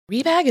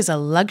Rebag is a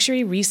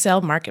luxury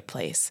resale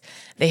marketplace.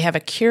 They have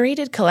a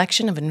curated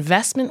collection of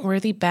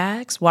investment-worthy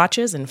bags,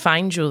 watches, and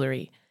fine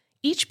jewelry.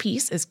 Each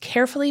piece is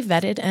carefully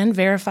vetted and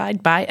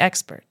verified by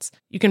experts.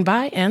 You can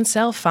buy and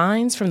sell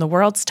finds from the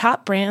world's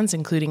top brands,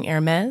 including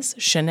Hermes,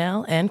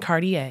 Chanel, and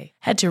Cartier.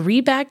 Head to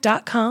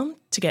Rebag.com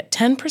to get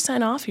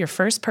 10% off your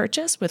first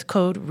purchase with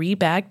code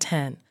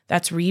REBAG10.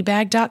 That's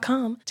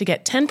Rebag.com to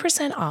get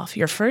 10% off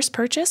your first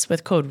purchase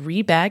with code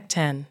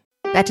REBAG10.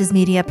 Betches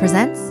Media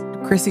presents.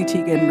 Chrissy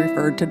Teigen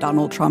referred to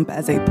Donald Trump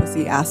as a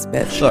pussy ass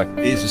bitch. Look,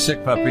 he's a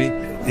sick puppy.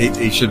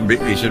 He shouldn't be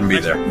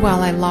there.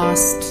 Well, I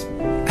lost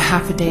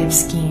half a day of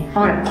skiing. I'm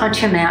going to punch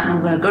him out and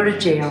I'm going to go to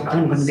jail.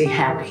 I'm going to be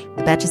happy.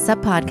 The Betches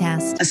Sub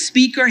Podcast. A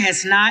speaker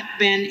has not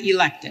been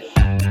elected.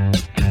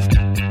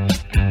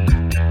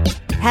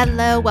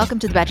 Hello, welcome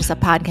to the Betches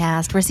Sub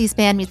Podcast, where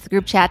C-SPAN meets the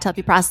group chat to help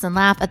you process and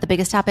laugh at the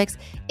biggest topics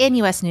in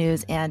U.S.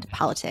 news and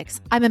politics.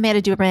 I'm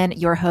Amanda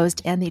Duberman, your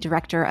host and the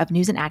director of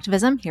news and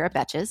activism here at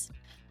Betches.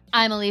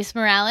 I'm Elise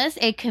Morales,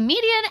 a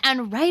comedian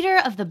and writer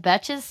of the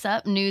Betches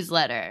Sup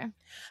newsletter.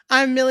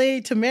 I'm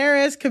Millie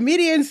Tamaris,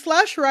 comedian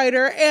 /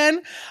 writer and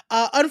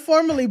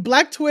unformerly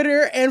Black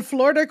Twitter and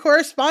Florida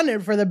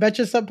correspondent for the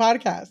Betches Sup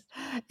podcast.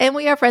 And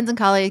we are friends and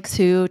colleagues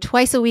who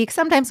twice a week,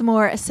 sometimes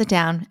more, sit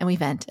down and we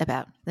vent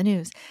about the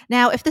news.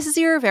 Now, if this is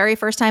your very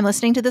first time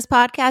listening to this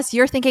podcast,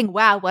 you're thinking,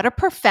 wow, what a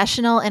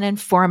professional and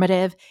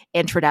informative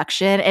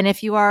introduction. And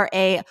if you are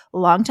a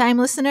longtime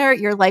listener,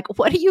 you're like,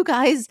 what are you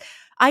guys...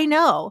 I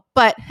know,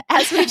 but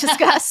as we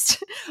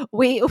discussed,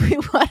 we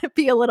want to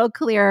be a little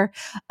clear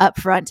up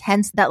front,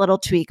 hence that little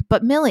tweak.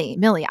 But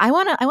Millie, I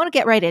want to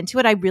get right into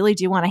it. I really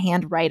do want to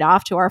hand right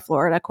off to our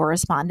Florida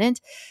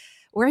correspondent.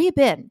 Where have you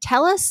been?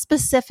 Tell us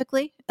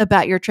specifically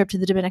about your trip to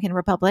the Dominican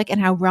Republic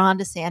and how Ron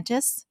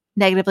DeSantis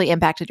negatively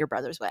impacted your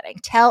brother's wedding.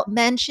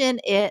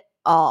 Mention it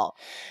all.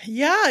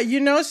 Yeah,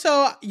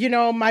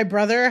 my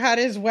brother had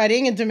his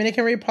wedding in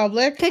Dominican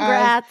Republic.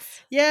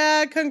 Congrats.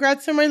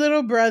 Congrats to my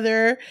little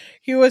brother.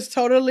 He was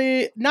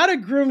totally not a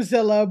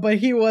groomzilla, but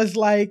he was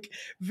like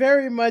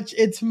very much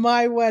it's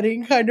my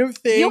wedding kind of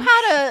thing.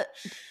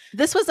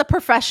 This was a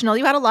professional.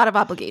 You had a lot of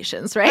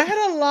obligations, right?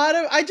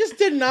 I just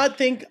did not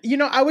think,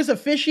 I was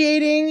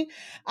officiating.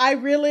 I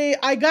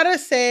gotta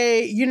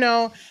say,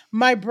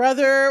 my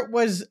brother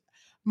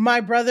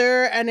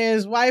and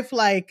his wife,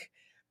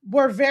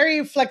 were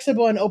very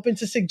flexible and open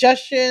to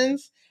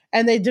suggestions,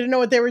 and they didn't know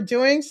what they were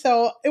doing.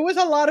 So it was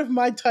a lot of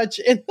my touch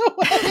in the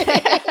wedding.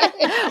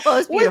 Well,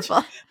 it was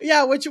beautiful.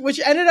 Which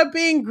ended up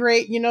being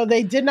great.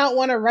 They did not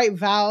want to write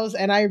vows,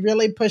 and I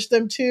really pushed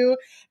them to.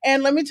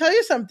 And let me tell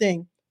you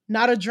something,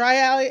 not a dry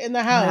alley in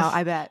the house. No,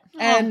 I bet.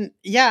 And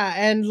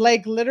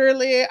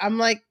literally, I'm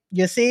like,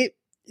 you see,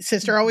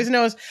 sister always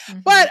knows. Mm-hmm.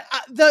 But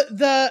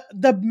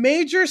the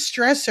major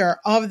stressor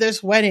of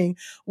this wedding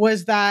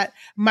was that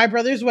my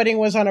brother's wedding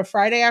was on a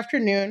Friday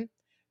afternoon.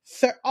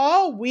 So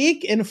all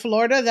week in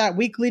Florida, that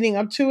week leading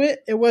up to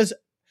it, it was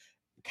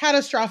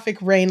catastrophic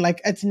rain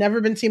like it's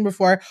never been seen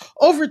before.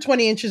 Over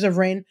 20 inches of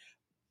rain.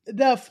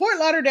 The Fort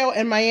Lauderdale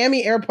and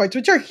Miami airports,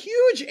 which are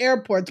huge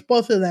airports,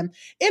 both of them,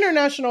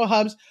 international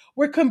hubs,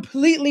 were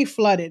completely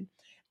flooded.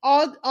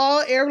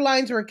 All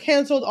airlines were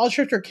canceled. All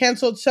trips were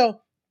canceled.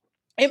 So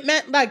it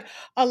meant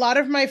a lot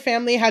of my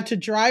family had to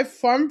drive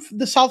from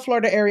the South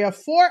Florida area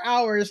 4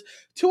 hours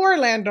to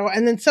Orlando.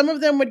 And then some of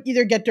them would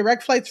either get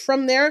direct flights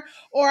from there,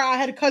 or I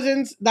had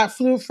cousins that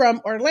flew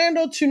from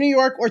Orlando to New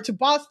York or to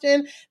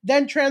Boston,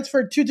 then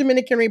transferred to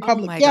Dominican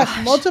Republic. Oh my yes,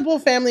 gosh. Multiple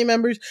family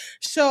members.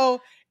 So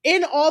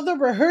in all the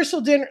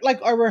rehearsal dinner,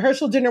 our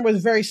rehearsal dinner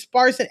was very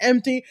sparse and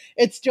empty.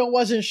 It still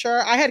wasn't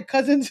sure. I had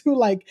cousins who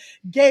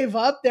gave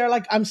up. They're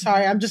like, I'm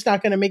sorry, I'm just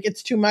not going to make it.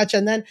 It's too much.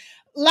 And then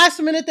last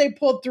minute they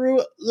pulled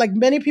through.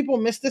 Many people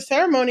missed the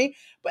ceremony.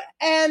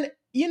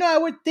 I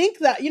would think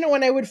that,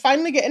 when I would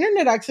finally get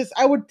internet access,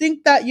 I would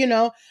think that,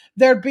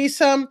 there'd be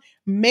some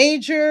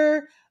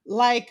major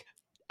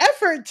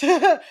effort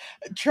to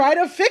try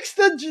to fix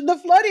the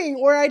flooding,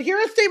 or I'd hear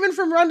a statement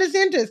from Ron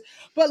DeSantis.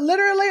 But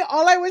literally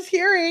all I was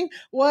hearing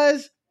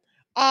was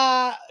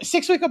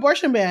 6-week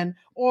abortion ban,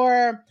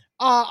 or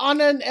on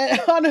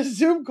a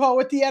Zoom call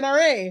with the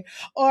NRA,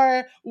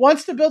 or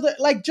wants to build it.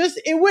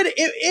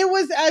 It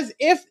was as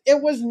if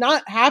it was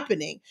not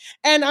happening.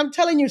 And I'm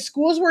telling you,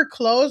 schools were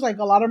closed.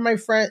 A lot of my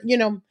friends,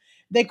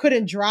 they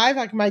couldn't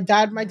drive. My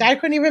dad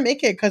couldn't even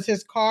make it because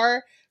his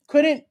car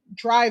couldn't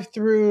drive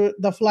through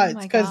the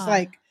floods.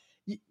 Because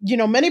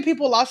many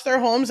people lost their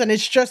homes, and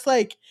it's just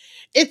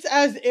it's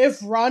as if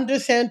Ron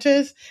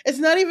DeSantis, it's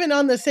not even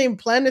on the same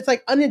planet.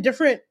 It's on a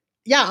different,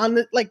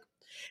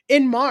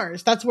 in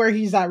Mars. That's where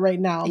he's at right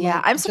now.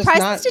 Yeah, I'm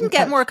surprised this didn't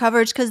get more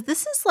coverage, because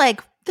this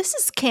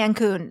is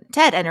Cancun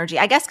Ted energy.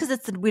 I guess because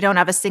we don't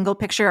have a single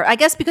picture. I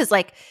guess because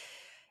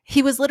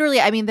He was literally,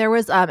 I mean, there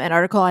was an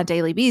article on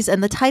Daily Beast,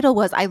 and the title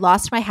was, "I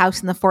lost my house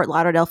in the Fort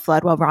Lauderdale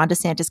flood while Ron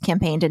DeSantis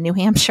campaigned in New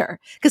Hampshire."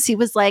 Because he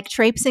was like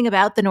traipsing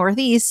about the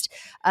Northeast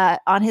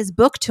on his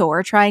book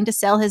tour, trying to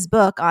sell his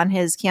book on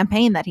his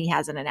campaign that he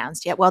hasn't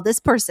announced yet. Well, this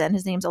person,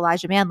 his name's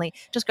Elijah Manley,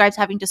 describes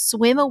having to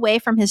swim away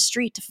from his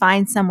street to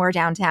find somewhere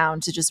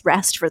downtown to just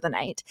rest for the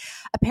night.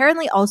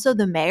 Apparently, also,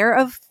 the mayor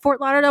of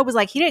Fort Lauderdale was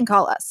like, he didn't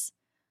call us.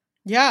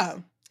 Yeah.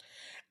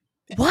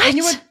 What? And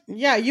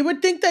you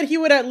would think that he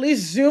would at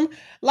least Zoom.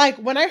 Like,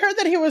 when I heard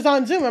that he was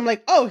on Zoom, I'm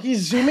like, oh,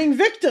 he's Zooming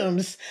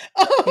victims.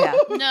 Yeah.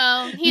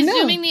 No, he's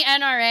Zooming the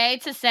NRA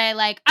to say,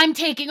 like, I'm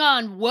taking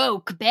on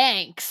woke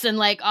banks and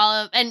like all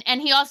of,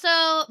 and he also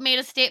made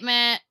a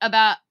statement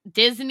about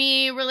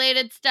Disney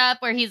related stuff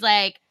where he's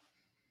like,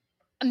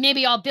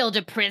 maybe I'll build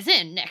a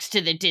prison next to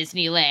the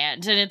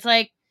Disneyland. And it's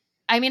like,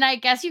 I mean, I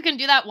guess you can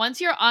do that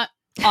once you're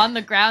on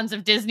the grounds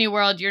of Disney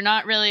World. You're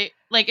not really,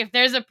 like, if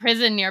there's a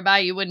prison nearby,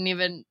 you wouldn't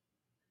even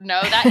know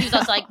that. He was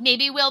also like,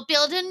 maybe we'll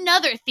build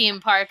another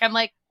theme park. I'm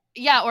like,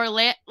 yeah,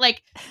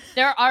 like,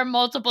 there are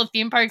multiple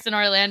theme parks in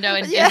Orlando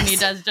and Disney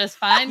does just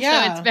fine.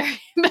 Yeah. So it's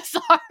very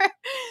bizarre.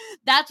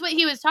 That's what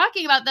he was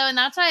talking about, though. And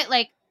that's why,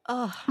 like,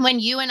 when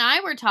you and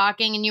I were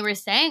talking and you were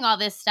saying all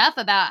this stuff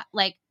about,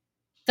 like,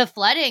 the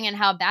flooding and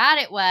how bad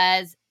it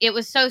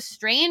was so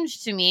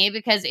strange to me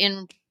because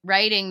in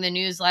writing the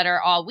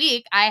newsletter all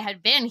week, I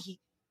had been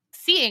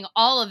seeing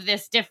all of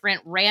this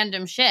different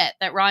random shit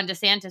that Ron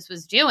DeSantis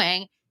was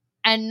doing.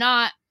 And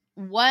not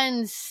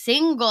one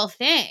single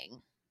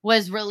thing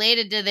was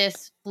related to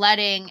this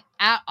flooding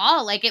at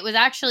all. Like, it was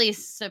actually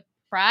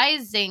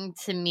surprising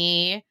to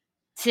me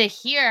to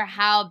hear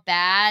how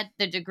bad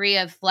the degree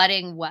of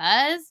flooding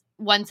was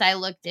once I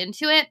looked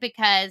into it,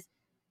 because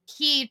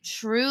he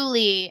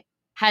truly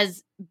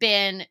has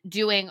been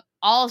doing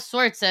all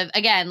sorts of,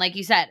 again, like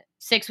you said,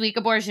 6-week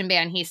abortion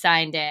ban, he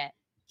signed it.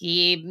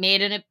 He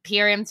made an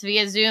appearance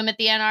via Zoom at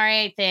the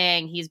NRA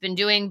thing. He's been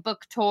doing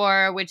book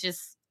tour, which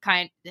is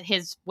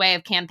his way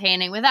of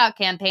campaigning without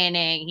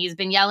campaigning. He's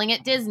been yelling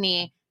at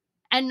Disney,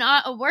 and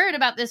not a word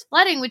about this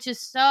flooding, which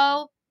is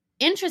so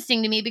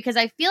interesting to me because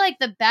I feel like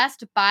the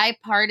best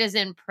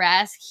bipartisan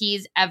press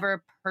he's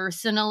ever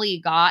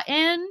personally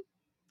gotten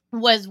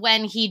was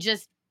when he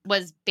just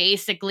was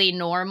basically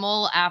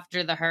normal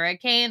after the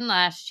hurricane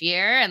last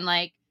year, and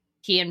like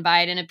he and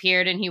Biden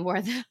appeared and he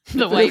wore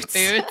the white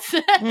boots.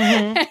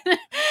 Mm-hmm.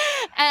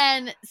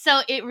 And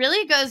so it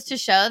really goes to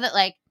show that,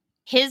 like,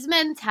 his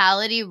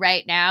mentality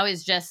right now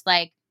is just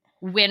like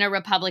win a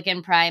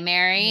Republican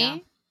primary. Yeah.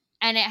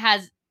 And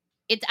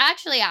it's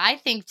actually, I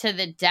think, to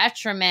the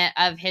detriment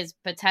of his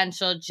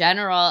potential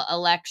general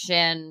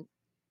election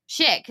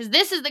shit. Because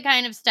this is the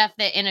kind of stuff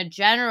that in a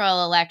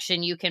general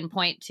election you can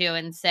point to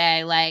and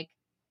say, like,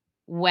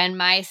 when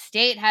my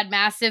state had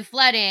massive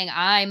flooding,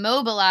 I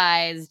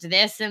mobilized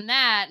this and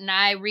that, and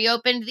I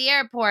reopened the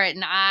airport,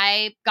 and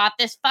I got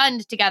this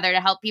fund together to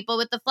help people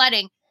with the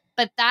flooding.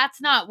 But that's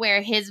not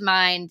where his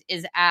mind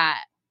is at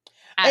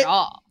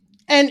all.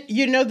 And,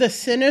 the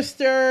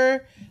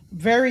sinister,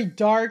 very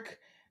dark,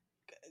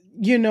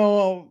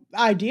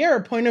 idea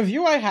or point of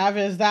view I have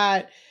is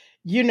that,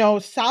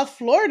 South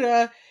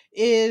Florida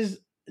is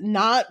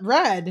not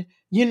red.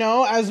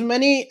 As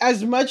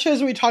much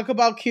as we talk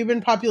about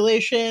Cuban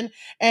population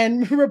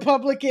and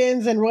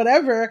Republicans and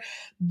whatever.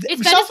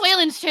 It's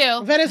Venezuelans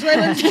too.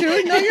 Venezuelans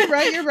too. No, you're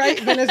right.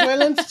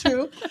 Venezuelans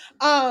too.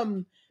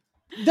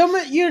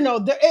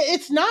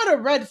 It's not a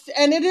red,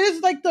 and it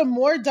is like the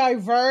more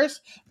diverse,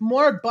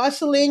 more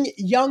bustling,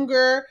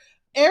 younger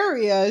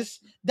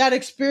areas that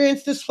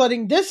experience this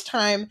flooding this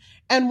time.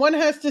 And one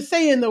has to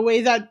say, in the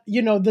way that,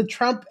 the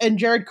Trump and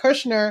Jared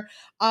Kushner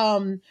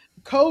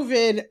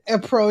COVID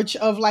approach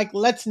of like,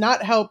 let's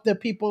not help the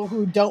people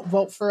who don't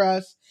vote for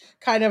us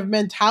kind of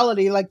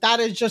mentality, like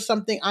that is just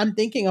something I'm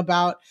thinking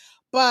about.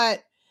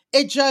 But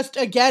it just,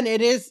 again,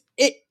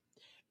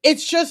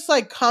 it's just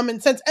like common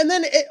sense. And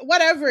then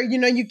whatever,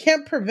 you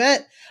can't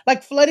prevent,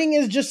 like flooding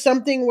is just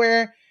something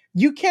where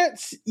you can't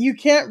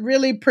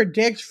really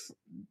predict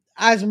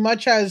as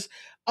much as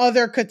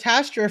other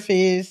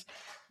catastrophes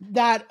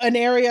that an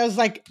area is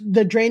like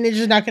the drainage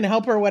is not going to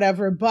help or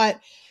whatever. But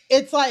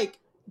it's like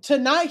to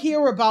not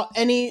hear about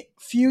any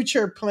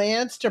future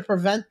plans to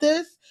prevent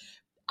this,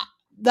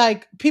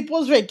 like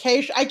people's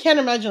vacation. I can't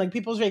imagine like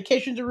people's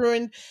vacations are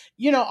ruined,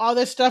 all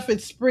this stuff.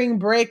 It's spring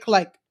break.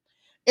 Like,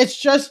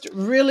 it's just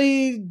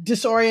really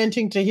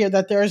disorienting to hear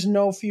that there's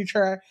no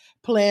future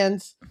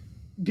plans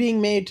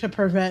being made to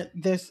prevent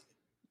this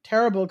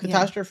terrible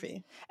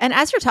catastrophe. Yeah. And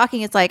as you're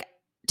talking, it's like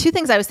two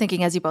things I was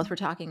thinking as you both were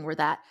talking were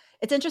that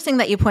it's interesting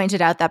that you pointed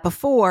out that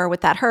before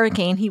with that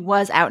hurricane, he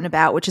was out and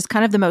about, which is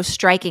kind of the most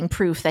striking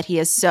proof that he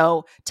is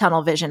so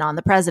tunnel vision on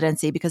the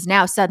presidency, because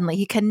now suddenly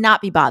he cannot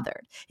be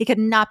bothered. He could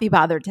not be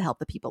bothered to help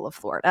the people of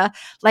Florida.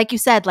 Like you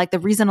said, like the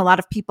reason a lot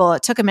of people,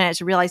 it took a minute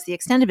to realize the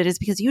extent of it is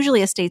because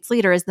usually a state's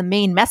leader is the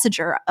main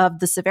messenger of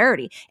the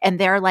severity. And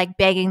they're like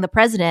begging the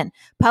president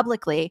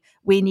publicly,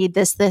 we need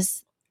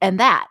this, and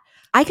that.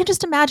 I can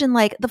just imagine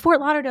like the Fort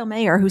Lauderdale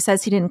mayor who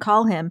says he didn't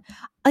call him.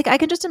 Like I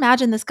can just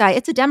imagine this guy,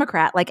 it's a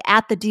Democrat, like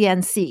at the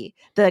DNC,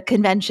 the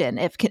convention,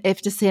 if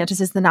DeSantis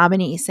is the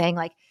nominee, saying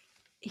like,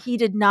 he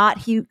did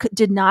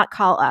not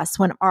call us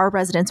when our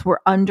residents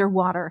were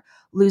underwater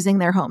losing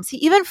their homes. He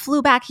even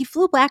flew back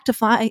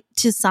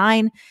to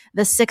sign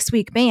the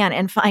 6-week ban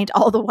and find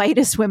all the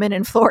whitest women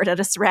in Florida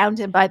to surround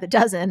him by the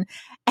dozen,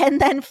 and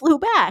then flew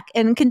back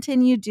and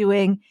continued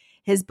doing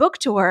his book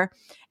tour.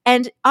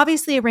 And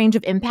obviously a range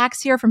of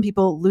impacts here, from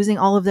people losing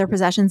all of their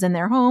possessions in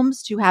their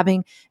homes to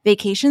having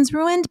vacations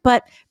ruined.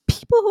 But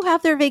people who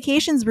have their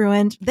vacations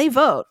ruined, they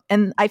vote.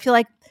 And I feel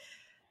like,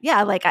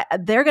 yeah, like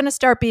they're going to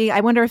start being, I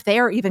wonder if they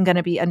are even going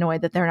to be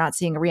annoyed that they're not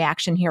seeing a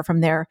reaction here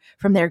from their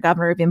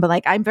governor, even, but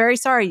like, I'm very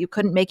sorry you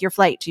couldn't make your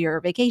flight to your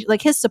vacation.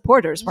 Like his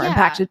supporters were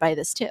impacted by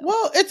this too.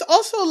 Well, it's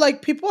also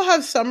like people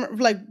have some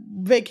like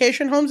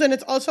vacation homes, and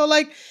it's also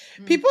like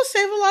people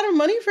save a lot of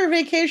money for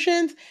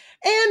vacations.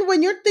 And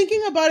when you're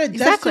thinking about a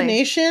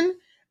destination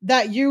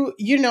that you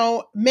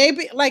know,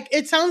 maybe like,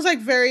 it sounds like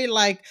very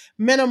like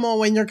minimal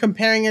when you're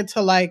comparing it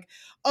to like,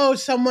 oh,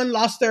 someone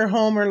lost their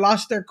home or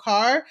lost their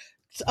car,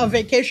 a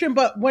vacation.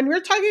 But when we're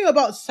talking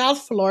about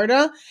South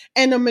Florida,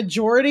 and a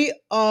majority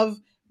of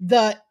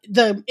the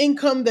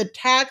income, the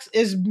tax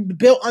is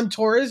built on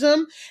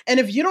tourism, and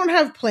if you don't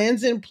have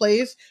plans in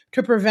place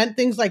to prevent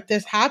things like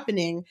this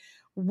happening,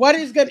 what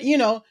is going to, you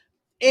know,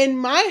 in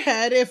my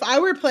head, if I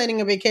were planning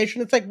a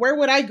vacation, it's like, where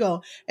would I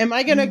go? Am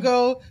I going to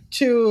go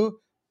to,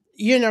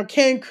 you know,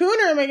 Cancun,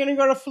 or am I going to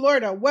go to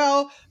Florida?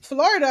 Well,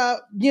 Florida,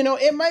 you know,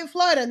 it might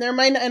flood, and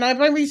I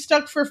might be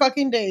stuck for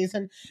fucking days,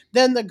 and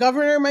then the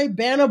governor might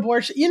ban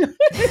abortion. You know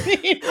what I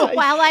mean? Like,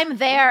 while I'm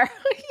there,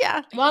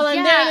 while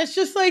I'm there, and it's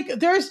just like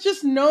there's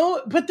just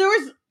no. But there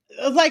was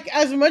like,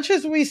 as much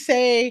as we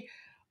say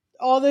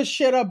all this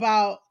shit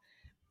about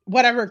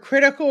whatever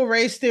critical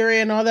race theory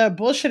and all that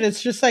bullshit,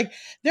 it's just like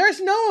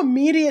there's no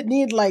immediate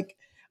need like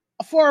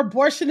for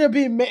abortion to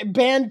be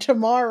banned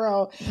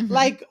tomorrow.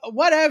 Like,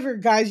 whatever,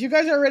 guys, you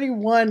guys already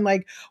won.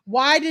 Like,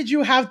 why did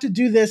you have to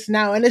do this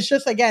now? And it's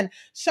just, again,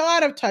 so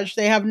out of touch.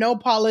 They have no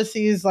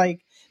policies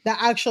like that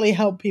actually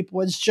help people.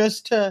 It's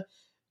just to,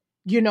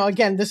 you know,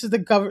 again, this is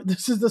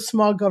the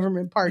small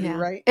government party,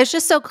 right? It's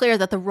just so clear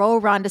that the role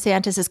Ron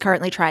DeSantis is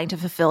currently trying to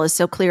fulfill is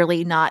so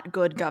clearly not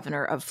good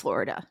governor of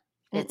Florida.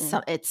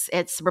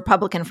 It's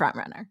Republican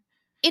frontrunner.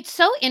 It's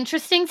so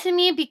interesting to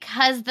me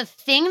because the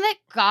thing that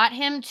got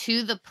him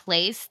to the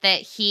place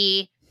that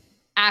he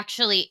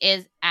actually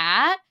is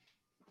at,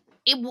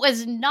 it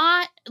was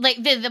not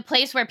like the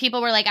place where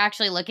people were like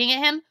actually looking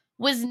at him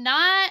was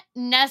not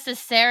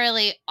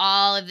necessarily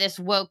all of this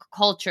woke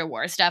culture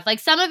war stuff. Like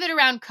some of it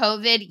around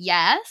COVID,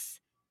 yes,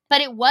 but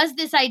it was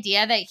this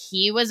idea that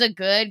he was a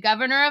good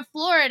governor of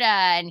Florida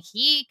and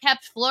he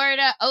kept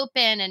Florida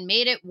open and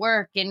made it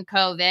work in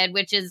COVID,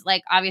 which is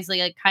like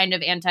obviously like kind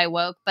of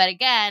anti-woke. But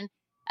again,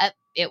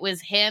 it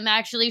was him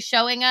actually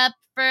showing up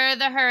for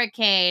the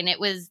hurricane. It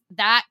was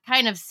that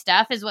kind of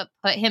stuff is what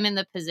put him in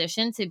the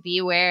position to be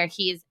where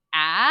he's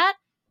at.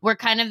 We're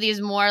kind of these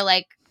more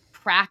like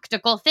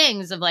practical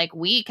things of like,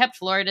 we kept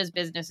Florida's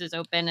businesses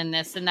open and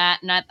this and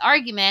that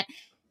argument.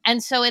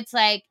 And so it's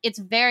like, it's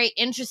very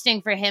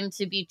interesting for him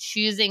to be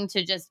choosing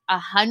to just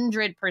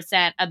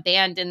 100%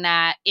 abandon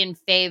that in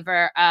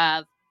favor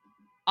of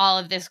all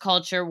of this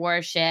culture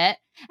war shit.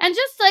 And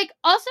just like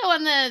also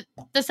on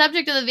the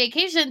subject of the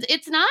vacations,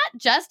 it's not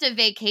just a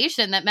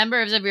vacation that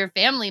members of your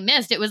family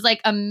missed. It was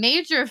like a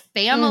major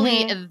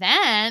family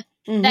event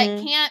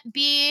that can't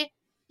be,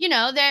 you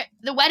know,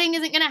 the wedding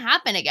isn't going to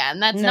happen again.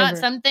 That's not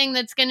something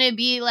that's going to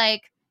be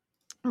like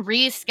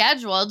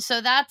rescheduled. So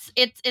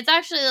it's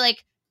actually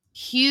like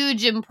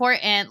huge,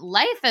 important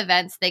life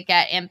events that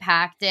get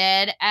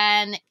impacted.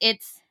 And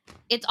it's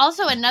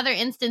also another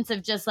instance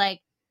of just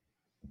like,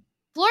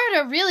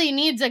 Florida really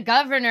needs a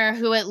governor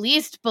who at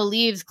least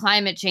believes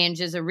climate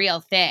change is a real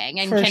thing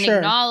and can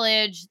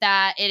acknowledge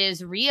that it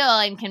is real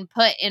and can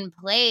put in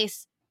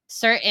place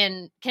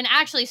can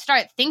actually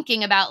start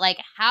thinking about like,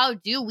 how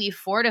do we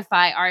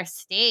fortify our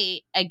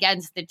state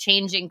against the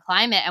changing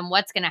climate and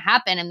what's going to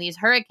happen in these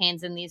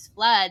hurricanes and these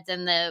floods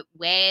and the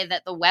way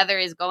that the weather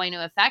is going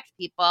to affect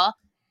people.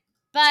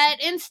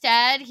 But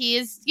instead,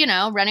 he's, you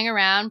know, running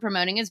around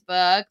promoting his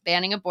book,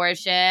 banning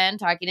abortion,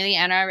 talking to the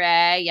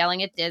NRA,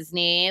 yelling at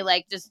Disney,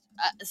 like just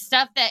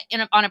stuff that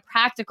on a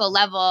practical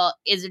level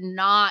is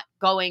not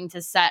going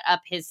to set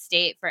up his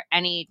state for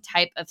any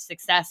type of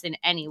success in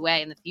any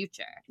way in the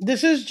future.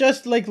 This is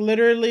just like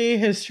literally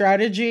his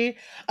strategy.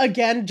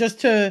 Again,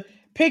 just to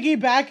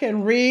piggyback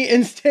and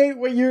reinstate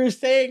what you were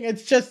saying,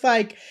 it's just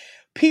like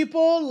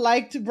people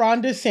liked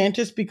Ron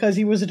DeSantis because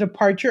he was a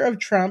departure of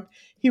Trump.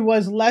 He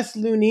was less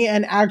loony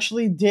and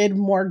actually did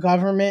more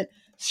government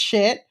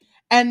shit.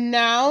 And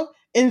now,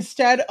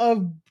 instead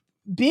of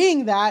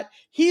being that,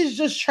 he's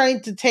just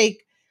trying to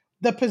take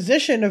the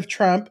position of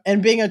Trump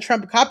and being a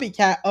Trump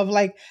copycat of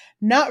like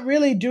not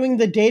really doing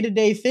the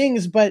day-to-day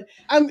things. But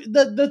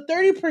the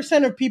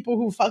 30% of people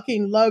who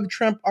fucking love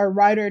Trump are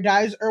ride or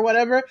dies or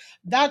whatever.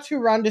 That's who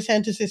Ron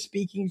DeSantis is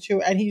speaking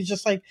to. And he's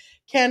just like,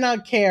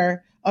 cannot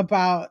care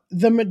about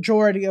the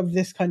majority of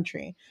this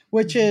country,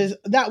 which is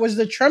that was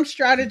the Trump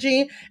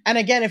strategy. And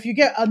again, if you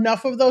get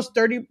enough of those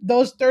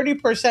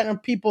 30%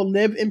 of people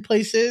live in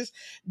places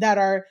that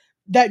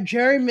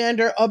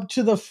gerrymander up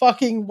to the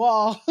fucking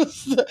walls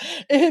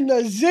in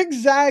the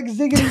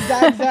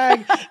ziggity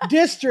zag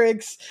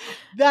districts,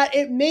 that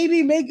it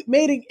maybe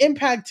made an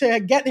impact to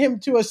get him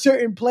to a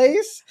certain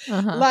place.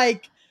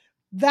 Like,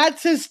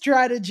 that's his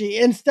strategy,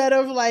 instead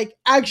of like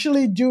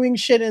actually doing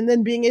shit and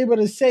then being able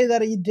to say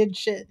that he did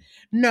shit.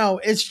 No,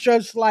 it's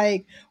just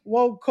like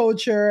woke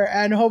culture,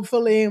 and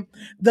hopefully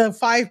the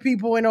 5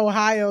 people in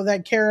Ohio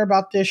that care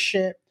about this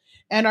shit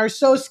and are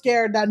so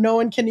scared that no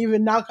one can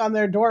even knock on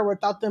their door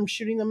without them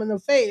shooting them in the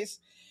face.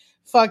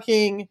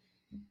 Fucking,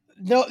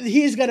 no,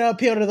 he's gonna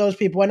appeal to those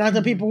people and not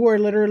the people who are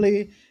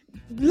literally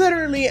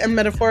and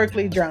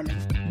metaphorically drowning.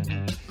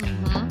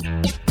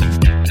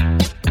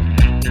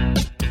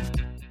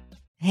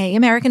 Hey,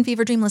 American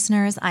Fever Dream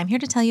listeners, I'm here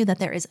to tell you that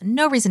there is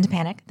no reason to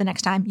panic the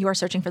next time you are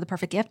searching for the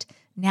perfect gift.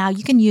 Now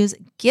you can use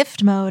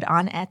gift mode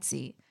on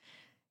Etsy.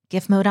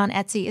 Gift mode on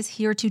Etsy is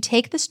here to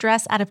take the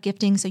stress out of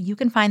gifting so you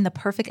can find the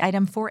perfect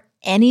item for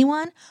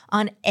anyone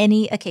on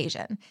any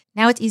occasion.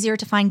 Now it's easier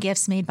to find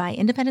gifts made by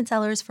independent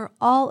sellers for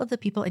all of the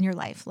people in your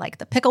life, like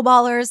the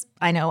pickleballers,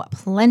 I know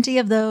plenty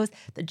of those,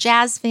 the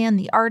jazz fan,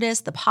 the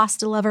artist, the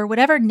pasta lover,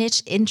 whatever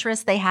niche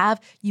interest they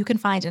have, you can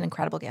find an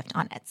incredible gift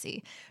on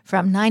Etsy.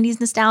 From 90s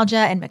nostalgia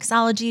and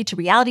mixology to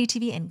reality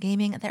TV and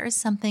gaming, there is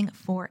something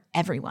for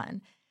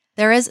everyone.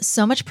 There is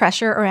so much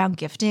pressure around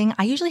gifting.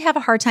 I usually have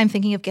a hard time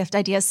thinking of gift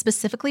ideas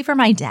specifically for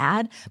my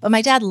dad, but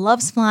my dad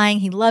loves flying,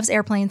 he loves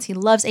airplanes, he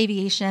loves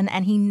aviation,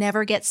 and he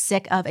never gets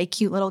sick of a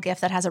cute little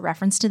gift that has a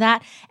reference to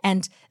that.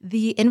 And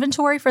the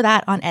inventory for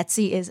that on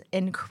Etsy is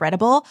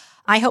incredible.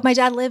 I hope my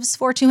dad lives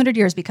for 200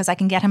 years because I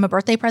can get him a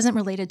birthday present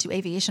related to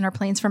aviation or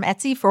planes from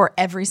Etsy for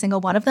every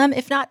single one of them,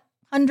 if not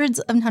hundreds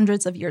and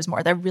hundreds of years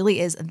more. There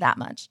really is that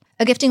much.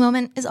 A gifting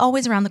moment is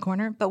always around the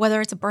corner, but whether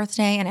it's a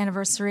birthday, an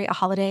anniversary, a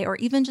holiday, or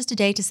even just a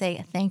day to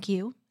say thank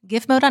you,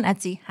 gift mode on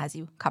Etsy has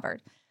you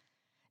covered.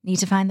 Need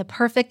to find the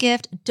perfect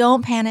gift?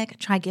 Don't panic.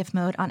 Try gift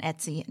mode on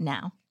Etsy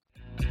now.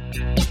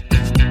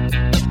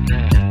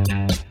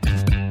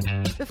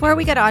 Before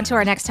we get on to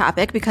our next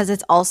topic, because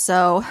it's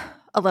also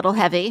a little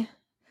heavy,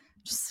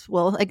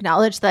 we'll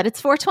acknowledge that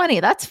it's 420.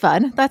 That's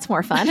fun. That's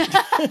more fun.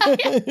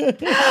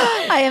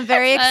 I am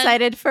very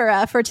excited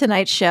for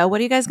tonight's show.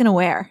 What are you guys going to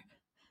wear?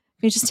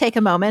 Can you just take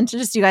a moment to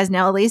just, you guys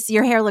know, Elise,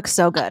 your hair looks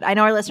so good. I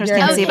know our listeners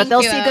can't see, but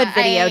they'll see good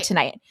video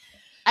tonight.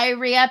 I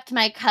re-upped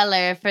my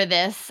color for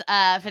this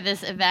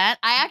event.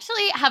 I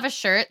actually have a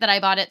shirt that I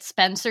bought at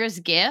Spencer's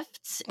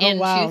Gifts in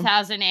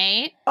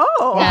 2008.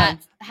 Oh, that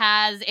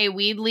has a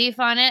weed leaf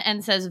on it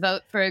and says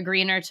 "Vote for a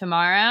Greener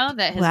Tomorrow."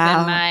 That has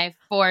been my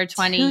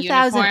 420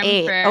 uniform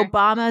for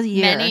Obama's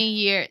year. Many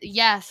years.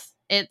 Yes,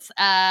 it's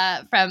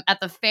from at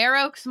the Fair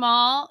Oaks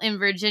Mall in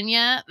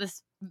Virginia.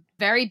 This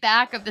very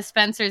back of the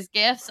Spencer's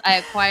Gifts. I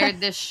acquired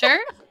this shirt.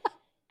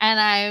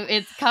 And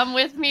it's come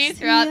with me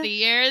throughout the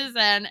years,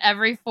 and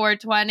every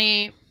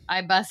 420,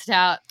 I bust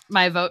out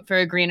my Vote for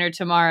a Greener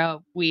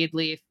Tomorrow weed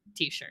leaf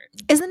t-shirt.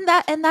 Isn't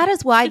that, and that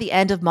is why the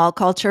end of mall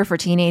culture for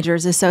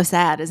teenagers is so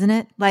sad, isn't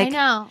it? Like, I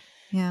know.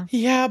 Yeah.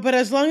 Yeah, but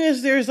as long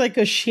as there's like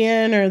a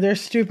Shein or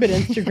there's stupid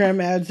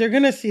Instagram ads, they're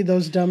going to see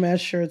those dumbass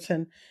shirts,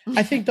 and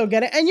I think they'll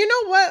get it. And you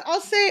know what? I'll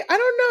say, I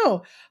don't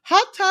know.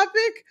 Hot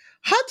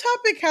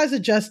Topic has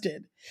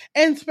adjusted.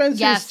 And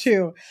Spencer's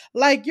too.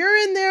 Like, you're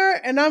in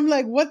there and I'm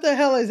like, what the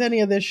hell is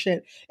any of this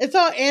shit? It's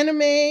all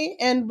anime,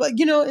 and but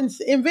you know,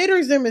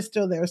 Invader Zim is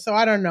still there. So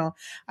I don't know.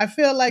 I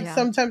feel like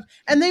sometimes,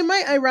 and they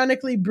might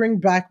ironically bring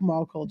back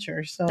mall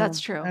culture. So that's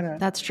true.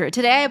 That's true.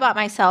 Today I bought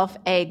myself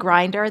a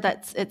grinder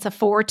it's a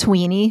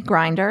 420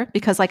 grinder,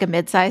 because like a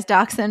mid-sized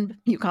dachshund,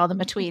 you call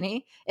them a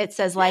tweenie. It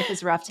says life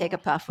is rough, take a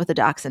puff with a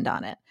dachshund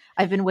on it.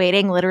 I've been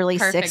waiting literally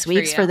 6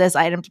 weeks for this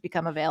item to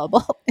become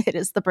available. It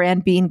is the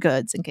brand Bean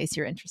Goods, in case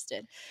you're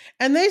interested.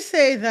 And they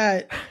say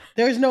that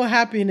there's no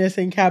happiness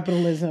in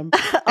capitalism.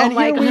 And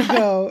here we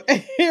go.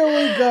 Here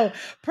we go.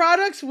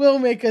 Products will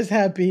make us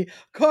happy.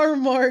 Karl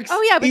Marx.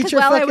 Oh, yeah, because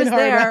while I was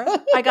there,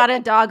 I got a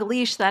dog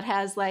leash that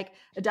has like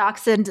a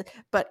dachshund,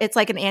 but it's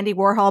like an Andy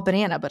Warhol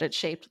banana, but it's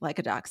shaped like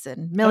a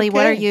dachshund. Millie,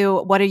 what are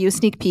you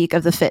sneak peek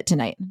of the fit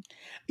tonight?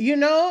 You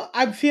know,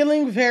 I'm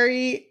feeling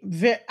very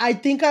I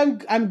think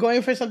I'm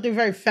going for something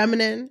very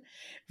feminine,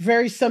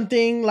 very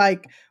something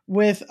like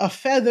with a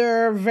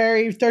feather,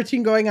 very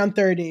 13 going on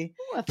 30.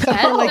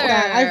 Something like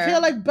that. I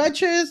feel like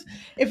Betches,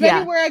 if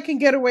anywhere I can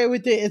get away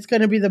with it, it's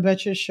going to be the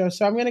Betches show.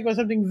 So I'm going to go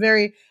something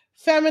very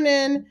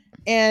feminine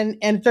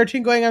and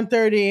 13 going on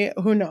 30.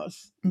 Who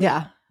knows?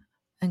 Yeah.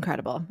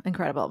 Incredible. I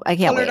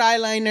can't wait. Colored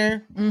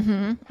eyeliner.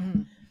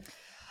 Mm-hmm.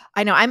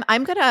 I know.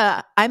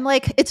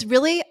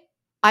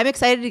 I'm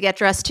excited to get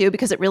dressed too,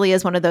 because it really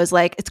is one of those,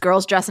 like, it's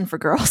girls dressing for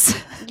girls.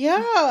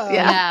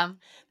 Yeah.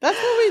 That's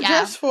what we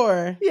dress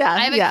for. Yeah. I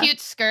have a cute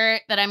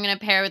skirt that I'm going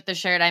to pair with the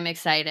shirt. I'm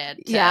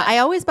excited. Yeah. I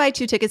always buy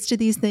 2 tickets to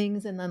these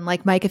things. And then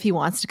like Mike, if he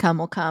wants to come,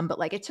 will come. But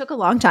like, it took a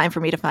long time for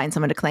me to find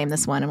someone to claim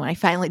this one. And when I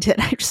finally did,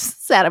 I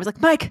just said, I was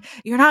like, Mike,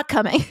 you're not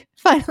coming.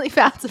 Finally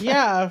found something.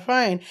 Yeah,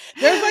 fine.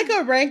 There's like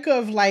a rank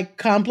of like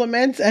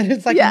compliments, and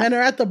it's like men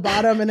are at the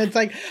bottom, and it's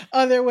like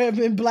other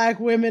women,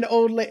 black women,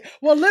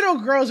 well, little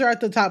girls are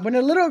at the top. When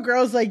a little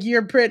girl's like,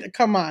 "You're pretty,"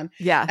 come on,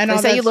 Yeah, and they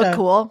all say that you stuff. look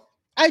cool.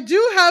 I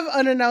do have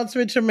an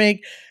announcement to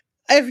make.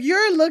 If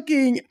you're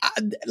looking,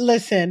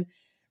 listen.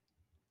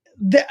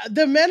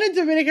 The men in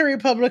Dominican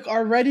Republic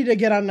are ready to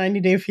get on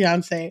 90 Day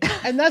Fiance.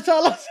 And that's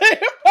all I'll say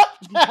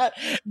about that.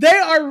 They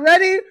are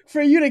ready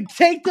for you to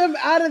take them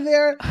out of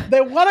there.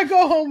 They want to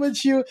go home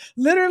with you.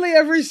 Literally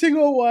every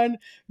single one.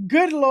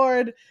 Good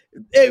Lord.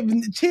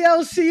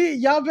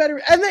 TLC, y'all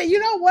better. And then, you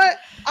know what?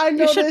 I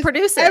know you should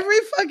produce it.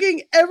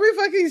 Every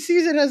fucking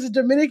season has a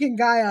Dominican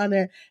guy on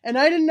it. And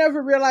I didn't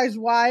never realize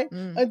why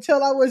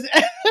until I was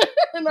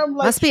and I'm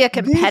like, must be a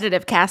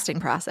competitive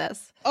casting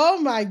process. Oh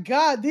my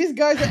God, these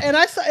guys are, and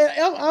I saw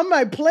on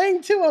my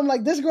plane too. I'm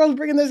like, this girl's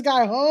bringing this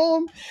guy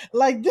home.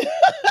 Like,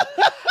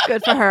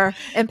 good for her.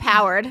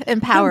 Empowered,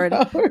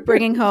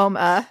 bringing home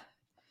a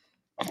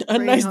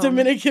nice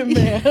Dominican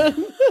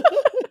man.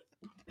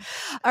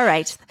 All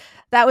right,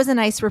 that was a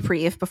nice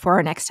reprieve before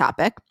our next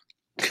topic.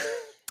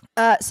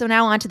 So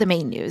now on to the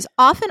main news.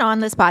 Often on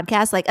this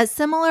podcast, like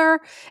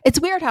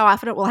it's weird how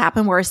often it will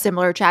happen where a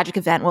similar tragic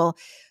event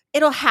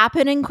it'll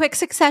happen in quick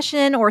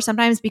succession, or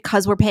sometimes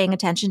because we're paying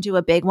attention to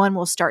a big one,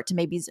 we'll start to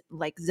maybe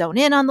like zone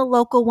in on the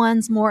local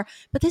ones more.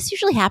 But this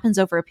usually happens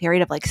over a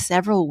period of like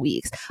several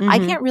weeks. I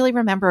can't really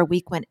remember a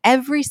week when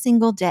every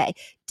single day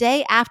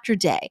after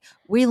day,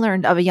 we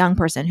learned of a young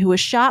person who was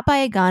shot by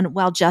a gun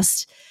while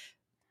just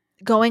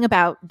going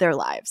about their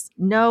lives.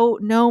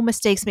 No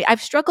mistakes made.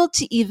 I've struggled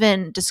to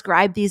even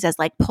describe these as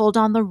like pulled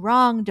on the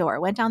wrong door,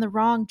 went down the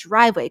wrong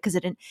driveway, because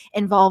it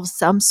involves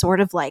some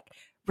sort of like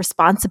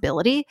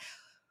responsibility.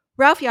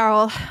 Ralph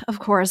Yarl, of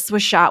course,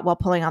 was shot while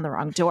pulling on the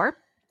wrong door.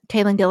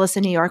 Kaylin Gillis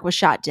in New York was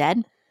shot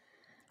dead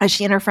as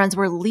she and her friends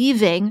were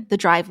leaving the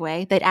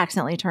driveway they'd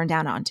accidentally turned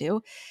down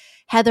onto.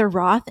 Heather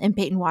Roth and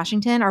Peyton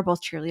Washington are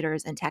both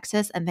cheerleaders in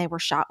Texas, and they were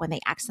shot when they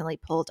accidentally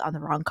pulled on the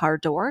wrong car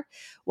door.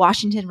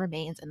 Washington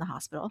remains in the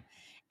hospital.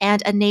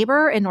 And a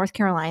neighbor in North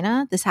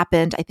Carolina, this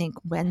happened, I think,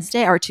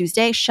 Wednesday or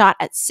Tuesday, shot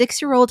at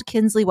 6-year-old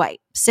Kinsley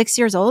White, 6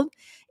 years old,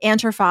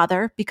 and her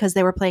father because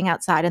they were playing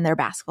outside and their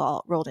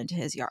basketball rolled into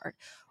his yard.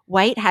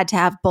 White had to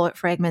have bullet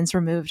fragments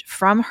removed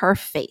from her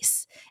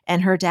face,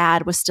 and her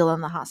dad was still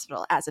in the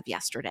hospital as of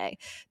yesterday.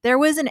 There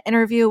was an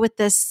interview with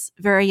this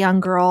very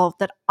young girl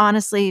that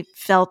honestly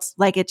felt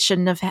like it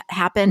shouldn't have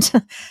happened.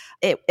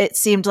 It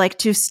seemed like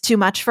too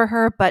much for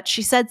her, but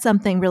she said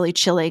something really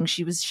chilling.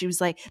 She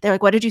was like, they're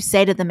like, "What did you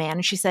say to the man?"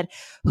 And she said,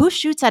 "Who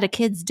shoots at a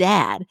kid's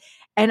dad?"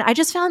 And I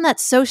just found that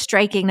so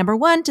striking. Number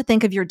one, to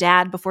think of your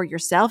dad before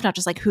yourself, not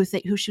just like who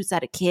shoots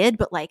at a kid,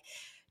 but like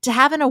to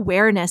have an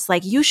awareness,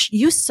 like you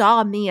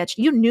saw me,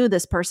 you knew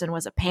this person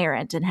was a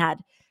parent and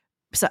had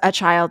a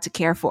child to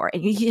care for,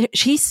 and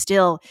she's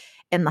still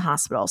in the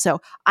hospital.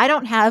 So I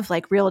don't have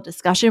like real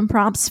discussion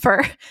prompts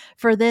for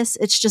this.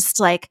 It's just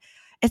like,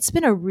 it's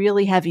been a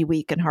really heavy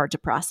week and hard to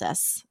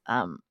process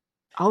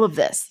all of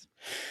this.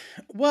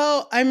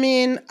 Well, I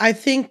mean, I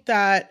think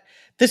that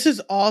this is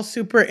all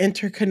super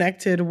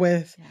interconnected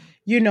with,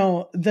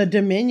 the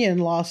Dominion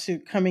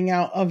lawsuit coming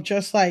out of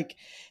just like,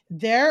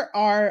 there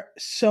are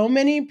so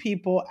many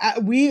people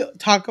we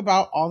talk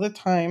about all the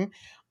time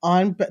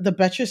on the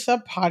Betcha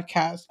Sub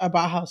podcast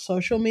about how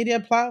social media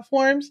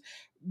platforms,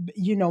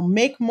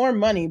 make more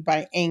money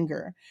by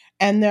anger.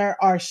 And there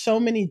are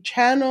so many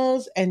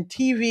channels and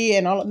TV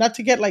and all, not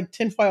to get like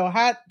tinfoil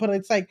hat, but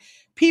it's like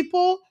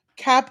people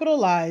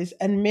capitalize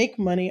and make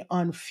money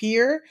on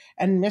fear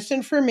and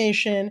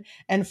misinformation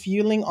and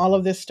fueling all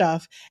of this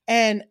stuff.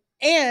 And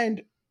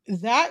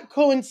that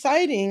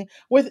coinciding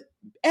with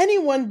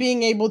anyone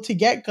being able to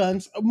get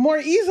guns more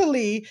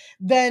easily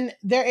than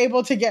they're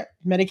able to get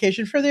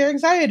medication for their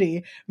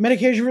anxiety,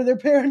 medication for their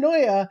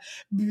paranoia,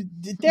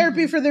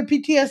 therapy for their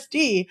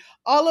PTSD,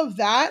 all of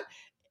that,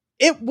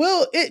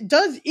 it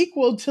does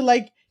equal to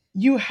like,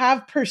 you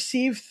have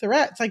perceived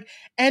threats. Like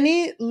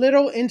any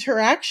little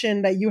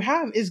interaction that you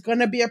have is going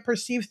to be a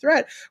perceived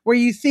threat where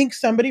you think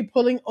somebody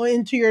pulling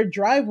into your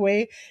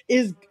driveway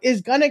is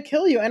going to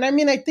kill you. And I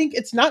mean, I think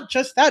it's not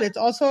just that. It's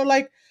also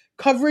like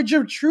coverage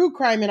of true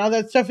crime and all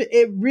that stuff.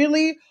 It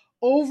really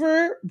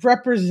over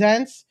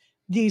represents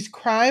these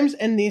crimes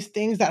and these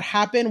things that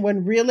happen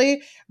when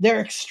really they're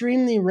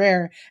extremely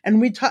rare.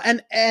 And we talk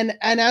and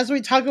as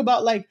we talk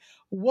about like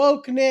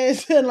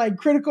wokeness and like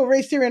critical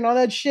race theory and all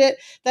that shit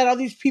that all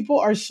these people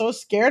are so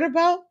scared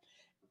about,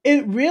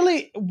 it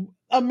really,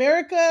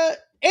 America,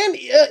 and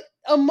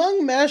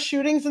among mass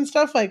shootings and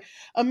stuff, like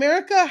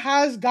America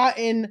has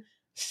gotten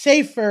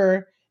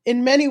safer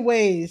in many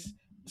ways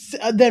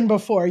than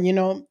before.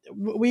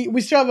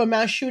 We still have a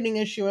mass shooting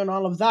issue and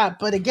all of that,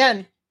 but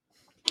again,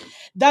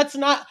 that's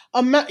not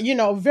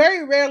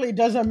very rarely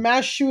does a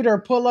mass shooter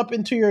pull up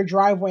into your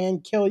driveway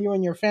and kill you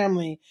and your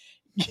family.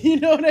 You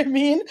know what I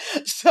mean?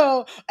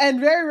 So, and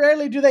very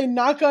rarely do they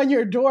knock on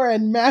your door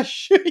and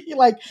mash you.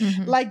 Like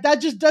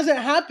that just doesn't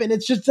happen.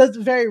 It's just that's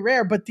very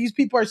rare. But these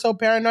people are so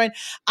paranoid.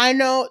 I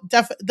know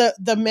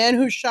the man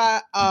who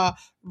shot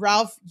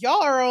Ralph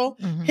Yarl,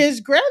 his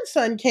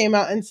grandson came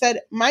out and said,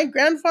 my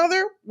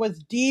grandfather was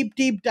deep,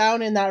 deep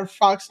down in that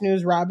Fox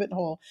News rabbit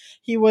hole.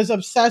 He was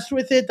obsessed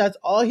with it. That's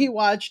all he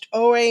watched.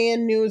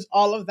 OAN News,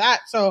 all of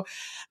that. So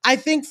I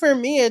think for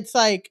me, it's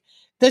like,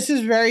 this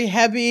is very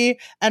heavy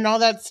and all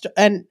that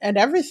and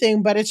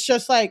everything, but it's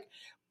just like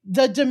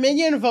the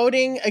Dominion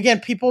voting,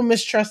 again, people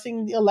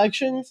mistrusting the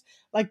elections,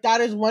 like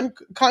that is one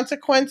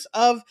consequence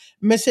of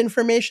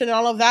misinformation and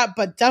all of that,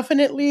 but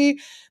definitely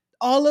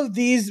all of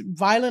these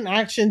violent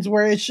actions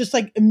where it's just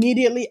like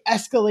immediately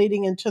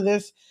escalating into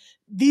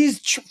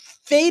these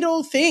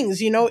fatal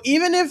things,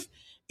 even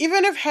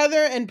if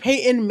Heather and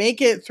Peyton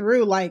make it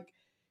through, like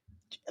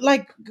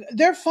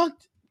they're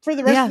fucked for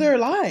the rest of their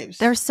lives.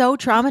 They're so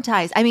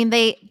traumatized. I mean,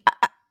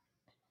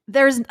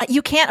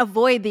 you can't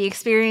avoid the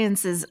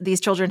experiences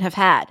these children have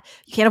had.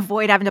 You can't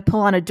avoid having to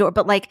pull on a door,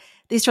 but like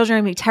these children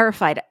are going to be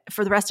terrified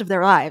for the rest of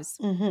their lives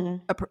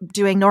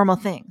doing normal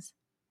things.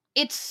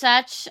 It's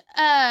such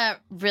a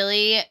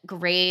really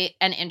great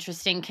and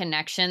interesting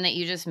connection that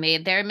you just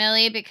made there,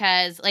 Millie,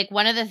 because like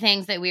one of the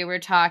things that we were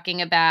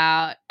talking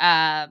about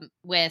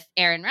with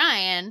Aaron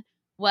Ryan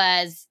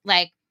was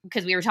like,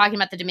 because we were talking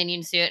about the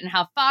Dominion suit and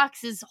how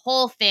Fox's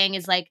whole thing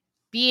is like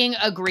being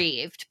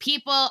aggrieved.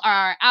 People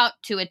are out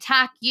to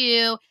attack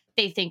you.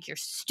 They think you're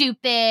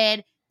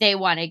stupid. They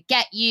want to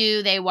get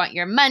you. They want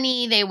your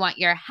money. They want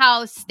your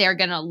house. They're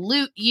going to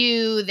loot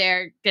you.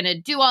 They're going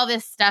to do all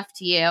this stuff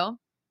to you.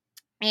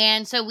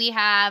 And so we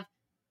have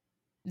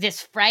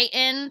this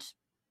frightened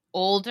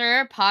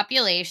older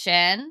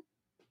population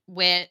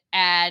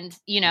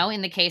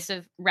in the case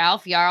of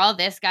Ralph Yarl,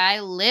 this guy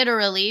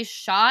literally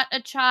shot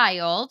a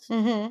child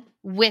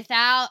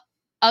without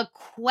a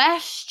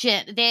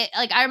question.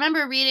 I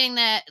remember reading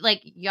that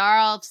like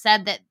Yarl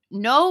said that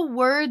no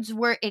words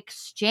were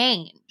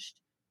exchanged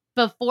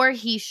before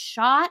he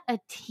shot a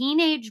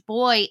teenage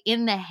boy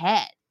in the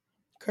head.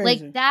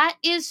 Crazy. Like that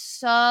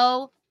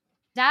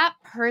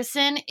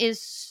person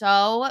is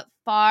so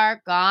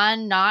far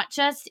gone, not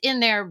just in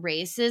their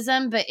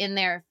racism, but in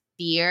their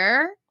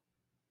fear,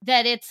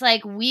 that it's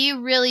like we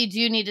really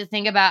do need to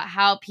think about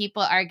how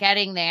people are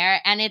getting there.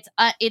 And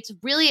it's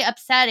really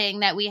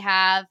upsetting that we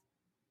have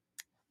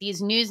these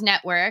news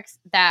networks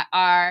that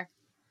are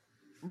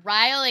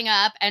riling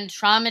up and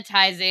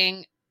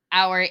traumatizing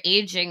our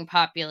aging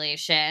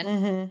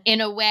population in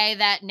a way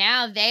that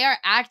now they are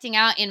acting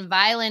out in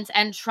violence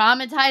and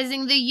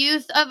traumatizing the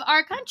youth of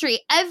our country.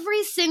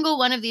 Every single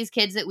one of these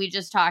kids that we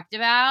just talked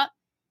about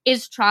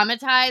is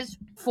traumatized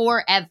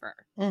forever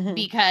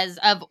because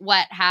of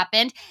what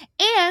happened.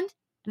 And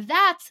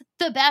that's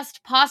the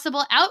best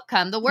possible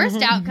outcome. The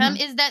worst outcome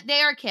is that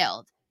they are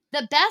killed.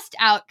 The best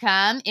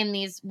outcome in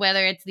these,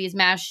 whether it's these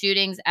mass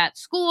shootings at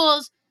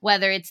schools,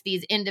 whether it's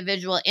these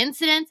individual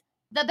incidents,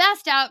 the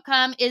best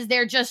outcome is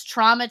they're just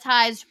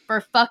traumatized for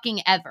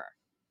fucking ever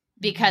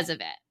because of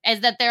it.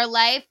 Is that their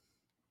life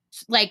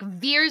like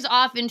veers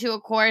off into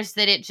a course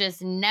that it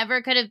just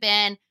never could have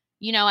been.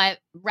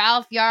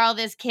 Ralph Yarl,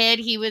 this kid,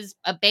 he was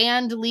a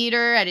band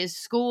leader at his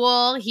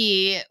school.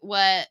 He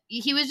was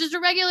just a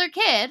regular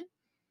kid.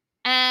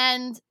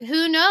 And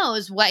who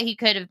knows what he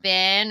could have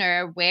been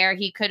or where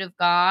he could have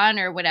gone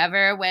or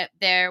whatever.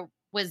 There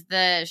was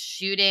the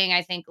shooting,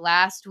 I think,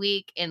 last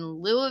week in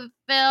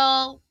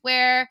Louisville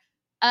where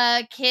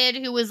a kid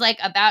who was like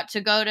about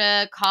to go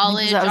to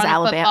college. That was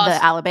on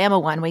the Alabama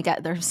one.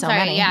 There's so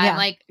many. Yeah.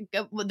 Like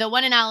the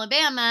one in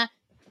Alabama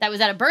that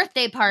was at a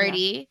birthday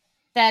party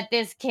that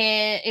this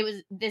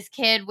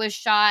kid was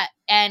shot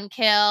and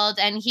killed,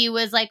 and he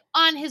was like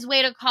on his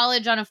way to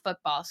college on a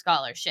football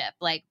scholarship.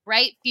 Like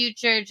bright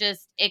future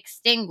just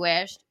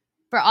extinguished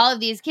for all of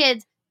these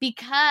kids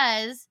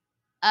because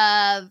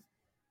of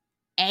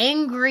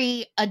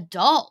angry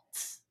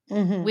adults,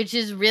 which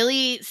is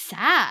really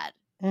sad.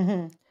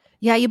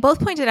 Yeah, you both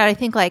pointed out, I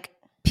think, like,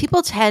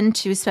 people tend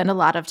to spend a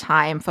lot of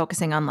time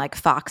focusing on, like,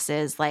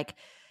 Fox's, like,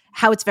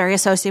 how it's very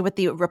associated with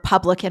the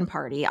Republican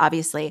Party,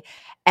 obviously.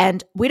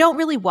 And we don't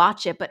really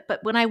watch it, but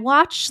when I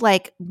watch,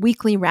 like,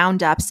 weekly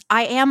roundups,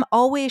 I am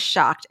always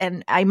shocked,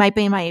 and I might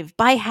be naive,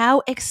 by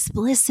how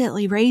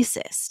explicitly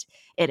racist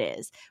it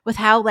is, with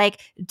how,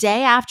 like,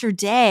 day after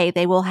day,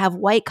 they will have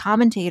white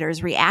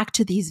commentators react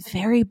to these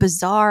very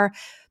bizarre,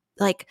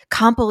 like,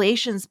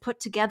 compilations put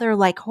together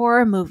like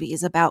horror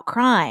movies about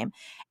crime.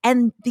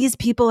 And these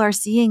people are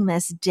seeing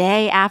this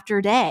day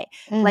after day.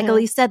 Like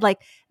Elise said, like,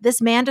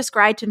 this man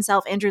described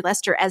himself, Andrew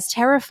Lester, as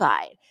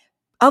terrified.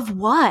 Of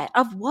what?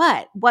 Of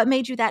what? What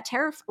made you that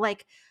terrified?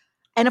 Like,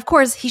 and of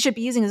course, he should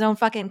be using his own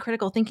fucking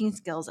critical thinking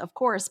skills, of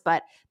course.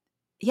 But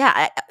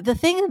yeah, the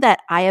thing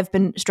that I have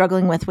been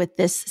struggling with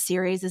this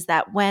series is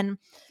that when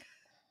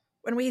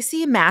we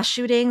see mass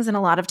shootings, and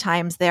a lot of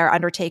times they're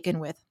undertaken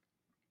with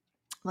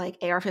like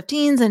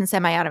AR-15s and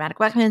semi-automatic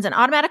weapons and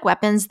automatic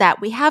weapons, that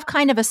we have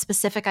kind of a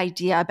specific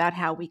idea about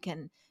how we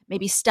can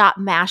maybe stop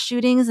mass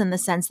shootings in the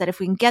sense that if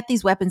we can get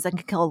these weapons that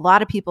can kill a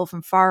lot of people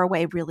from far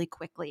away really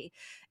quickly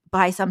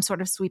by some sort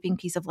of sweeping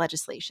piece of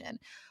legislation.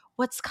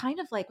 What's kind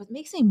of like, what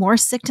makes me more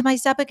sick to my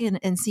stomach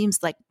and seems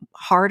like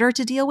harder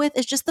to deal with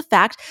is just the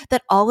fact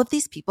that all of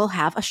these people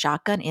have a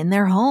shotgun in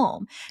their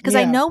home. Because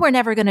I know we're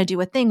never going to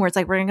do a thing where it's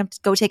like, we're going to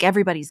go take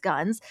everybody's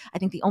guns. I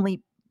think the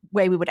only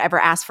way we would ever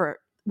ask for,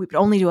 we would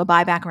only do a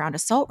buyback around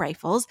assault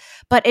rifles.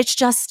 But it's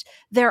just,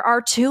 there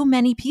are too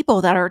many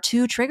people that are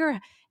too trigger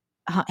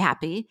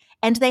happy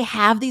and they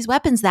have these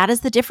weapons. That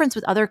is the difference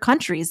with other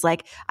countries.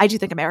 Like, I do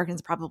think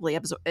Americans probably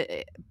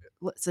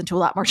listen to a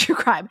lot more true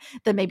crime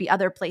than maybe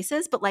other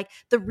places, but like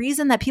the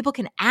reason that people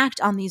can act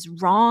on these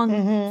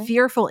wrong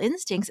fearful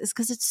instincts is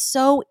because it's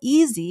so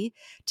easy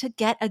to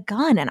get a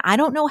gun. And I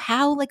don't know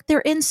how, like,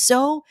 they're in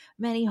so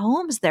many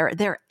homes,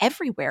 they're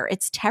everywhere.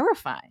 It's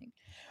terrifying.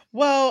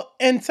 Well,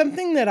 and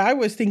something that I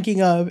was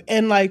thinking of,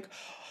 and like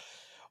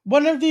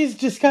one of these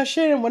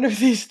discussion and one of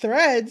these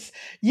threads,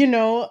 in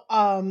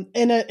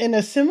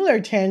a similar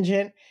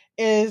tangent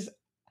is,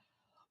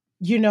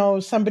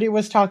 somebody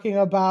was talking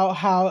about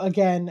how,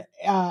 again,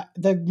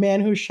 the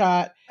man who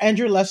shot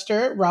Andrew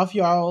Lester, Ralph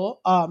Yarl,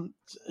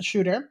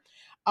 shooter,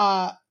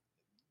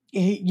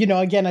 he,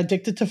 again,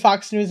 addicted to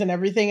Fox News and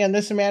everything. And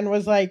this man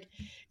was like,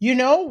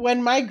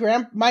 when my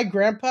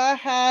grandpa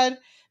had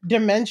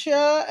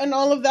dementia and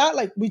all of that,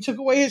 like, we took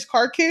away his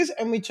car keys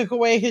and we took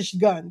away his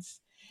guns.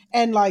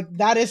 And like,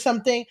 that is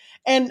something.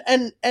 And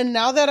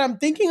now that I'm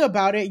thinking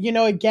about it,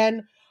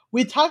 again,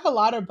 we talk a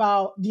lot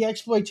about the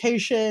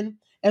exploitation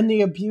and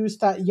the abuse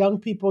that young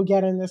people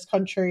get in this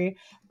country,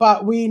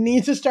 but we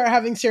need to start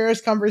having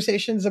serious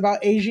conversations about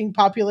aging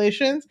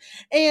populations.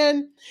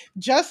 And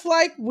just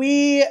like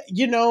we,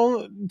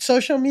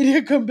 social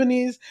media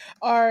companies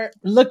are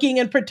looking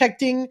and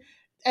protecting,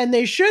 and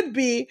they should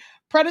be,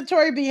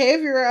 predatory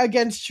behavior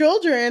against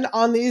children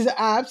on these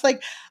apps.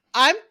 Like,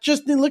 I'm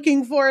just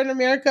looking for in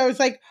America, it's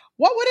like,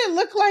 what would it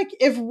look like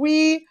if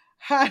we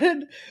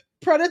had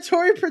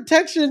predatory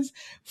protections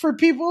for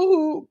people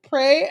who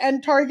prey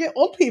and target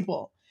old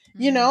people,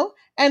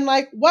 And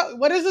like,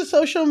 what does the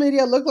social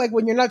media look like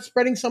when you're not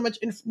spreading so much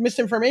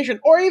misinformation,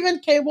 or even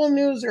cable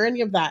news or any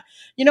of that,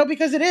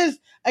 because it is,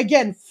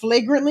 again,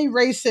 flagrantly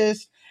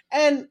racist.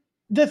 And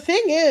the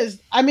thing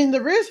is, I mean,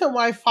 the reason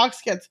why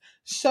Fox gets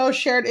so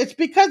shared, it's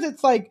because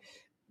it's like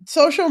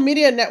social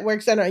media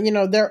networks. And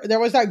there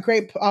was that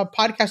great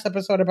podcast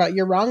episode about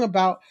You're Wrong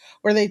About,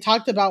 where they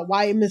talked about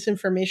why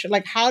misinformation,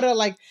 like how to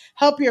like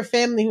help your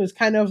family who's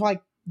kind of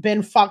like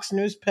been Fox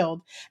News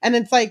pilled. And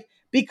it's like,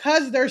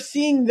 because they're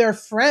seeing their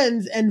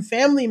friends and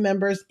family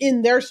members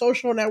in their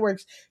social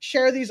networks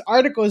share these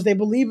articles, they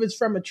believe it's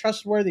from a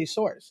trustworthy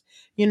source,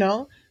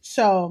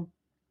 So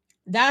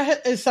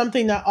that is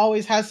something that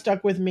always has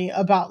stuck with me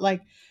about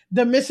like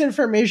the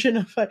misinformation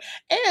of it.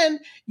 And,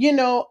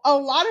 a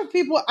lot of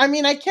people, I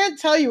mean, I can't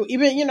tell you,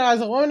 even,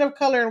 as a woman of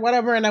color and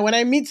whatever, and when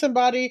I meet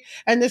somebody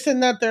and this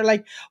and that, they're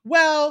like,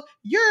 well,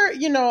 you're,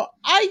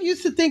 I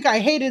used to think I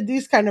hated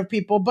these kind of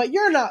people, but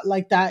you're not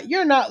like that.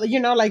 You're not,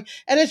 like,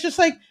 and it's just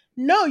like,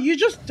 no, you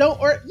just don't.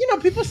 Or,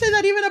 people say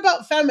that even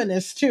about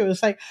feminists too.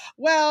 It's like,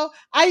 well,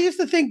 I used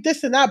to think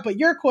this and that, but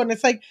you're cool. And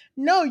it's like,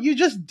 no, you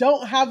just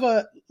don't have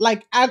a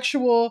like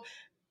actual,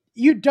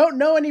 you don't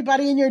know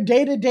anybody in your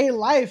day-to-day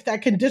life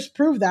that can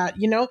disprove that.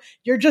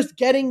 You're just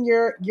getting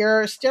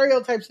your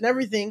stereotypes and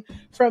everything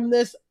from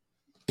this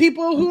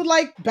people who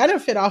like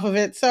benefit off of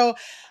it. So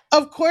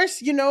of course,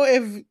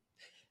 if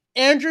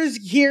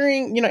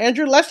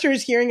Andrew Lester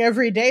is hearing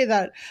every day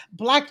that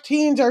black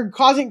teens are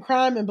causing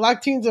crime and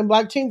black teens, and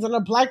a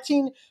black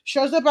teen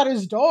shows up at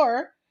his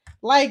door,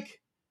 like,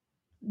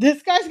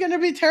 this guy's going to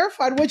be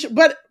terrified,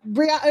 but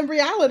in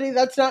reality,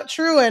 that's not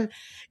true. And,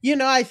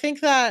 I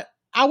think that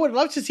I would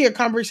love to see a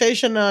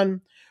conversation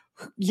on,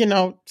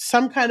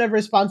 some kind of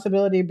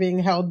responsibility being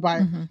held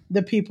by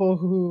the people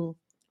who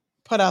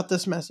put out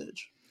this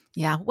message.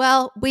 Yeah.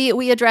 Well,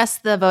 we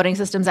addressed the voting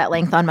systems at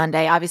length on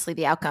Monday. Obviously,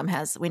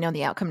 we know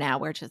the outcome now,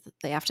 which is that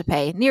they have to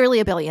pay nearly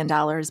 $1 billion,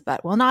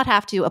 but will not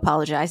have to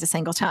apologize a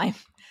single time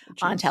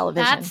on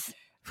television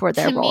for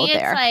their role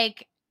there. It's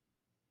like,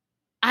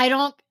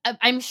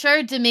 I'm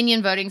sure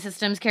Dominion Voting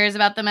Systems cares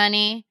about the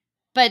money,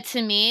 but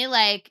to me,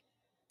 like,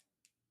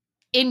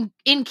 in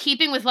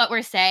keeping with what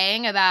we're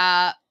saying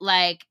about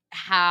like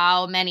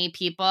how many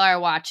people are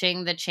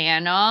watching the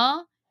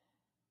channel,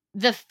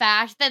 the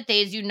fact that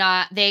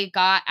they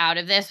got out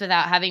of this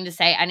without having to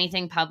say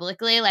anything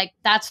publicly, like,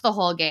 that's the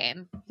whole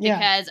game. Yeah.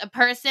 Because a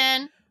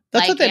person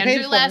like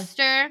Andrew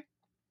Lester,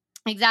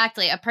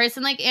 exactly, a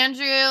person like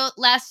Andrew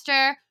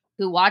Lester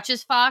who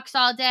watches Fox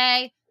all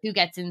day, who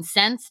gets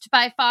incensed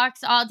by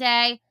Fox all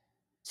day,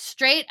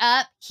 straight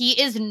up,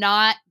 he is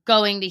not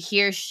going to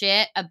hear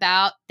shit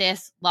about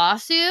this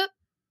lawsuit.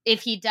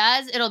 If he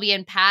does, it'll be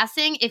in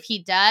passing. If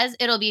he does,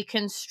 it'll be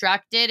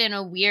constructed in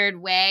a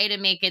weird way to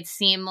make it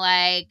seem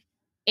like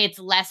it's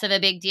less of a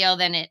big deal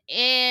than it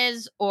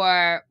is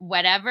or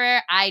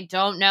whatever. I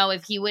don't know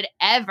if he would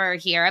ever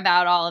hear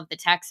about all of the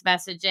text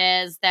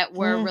messages that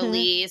were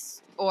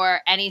released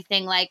or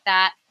anything like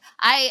that.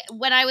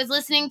 when I was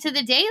listening to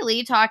The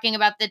Daily talking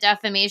about the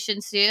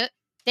defamation suit,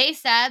 they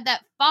said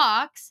that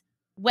Fox,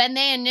 when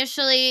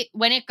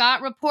it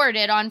got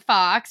reported on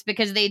Fox,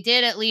 because they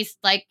did at least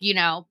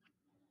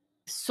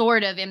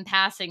sort of in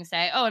passing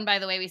say, oh, and by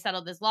the way, we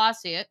settled this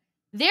lawsuit.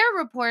 Their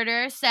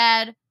reporter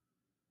said,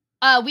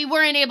 we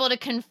weren't able to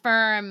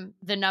confirm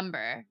the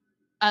number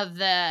of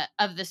the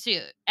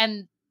suit.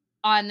 And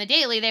on The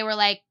Daily, they were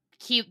like,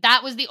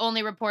 that was the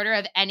only reporter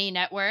of any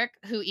network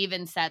who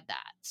even said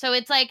that. So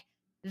it's like,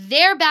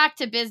 they're back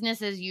to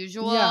business as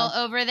usual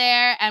over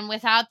there. And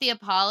without the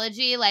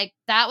apology,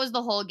 that was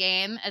the whole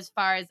game as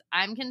far as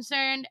I'm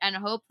concerned. And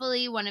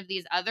hopefully one of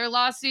these other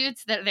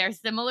lawsuits that they're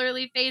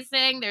similarly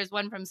facing, there's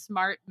one from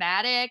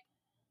Smartmatic.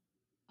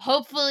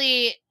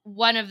 Hopefully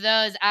one of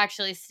those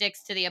actually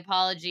sticks to the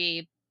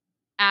apology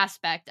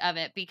aspect of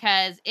it,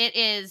 because it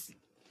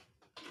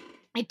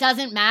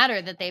doesn't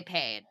matter that they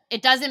paid.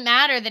 It doesn't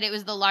matter that it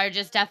was the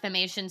largest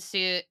defamation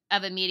suit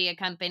of a media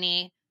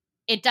company.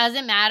 It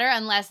doesn't matter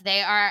unless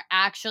they are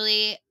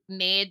actually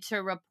made to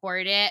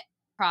report it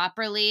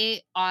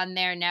properly on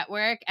their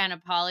network and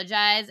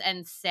apologize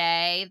and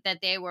say that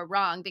they were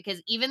wrong.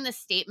 Because even the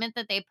statement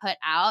that they put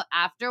out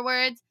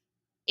afterwards,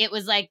 it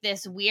was like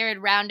this weird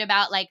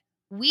roundabout,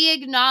 we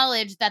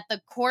acknowledge that the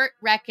court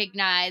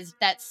recognized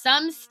that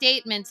some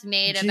statements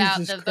made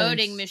about the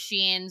voting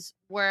machines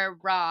were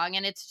wrong.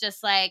 And it's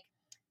just like,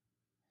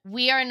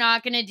 we are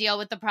not going to deal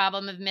with the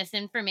problem of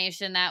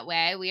misinformation that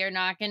way. We are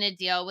not going to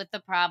deal with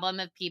the problem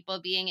of people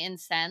being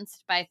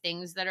incensed by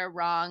things that are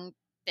wrong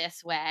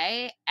this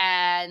way.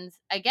 And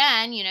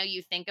again,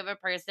 you think of a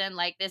person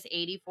like this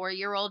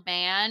 84-year-old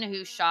man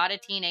who shot a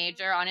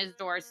teenager on his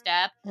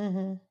doorstep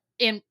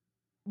in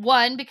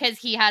one, because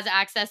he has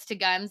access to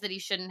guns that he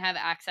shouldn't have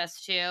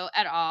access to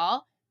at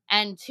all.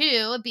 And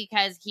two,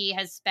 because he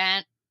has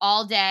spent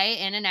all day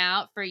in and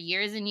out for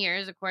years and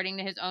years, according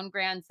to his own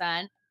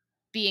grandson,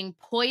 being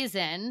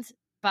poisoned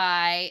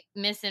by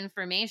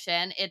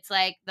misinformation. It's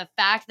like, the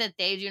fact that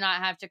they do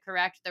not have to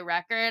correct the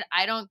record,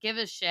 I don't give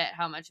a shit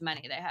how much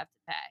money they have to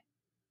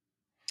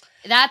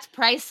pay. That's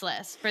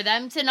priceless. For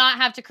them to not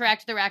have to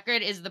correct the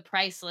record is the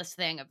priceless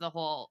thing of the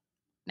whole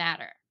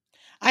matter.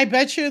 I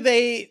bet you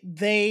they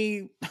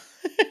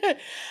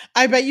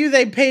I bet you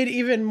they paid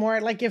even more.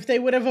 If they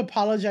would have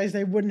apologized,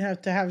 they wouldn't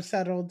have to have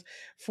settled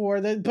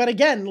for the. But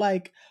again,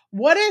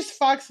 what is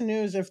Fox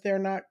News if they're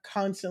not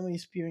constantly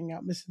spewing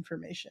out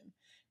misinformation?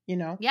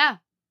 Yeah.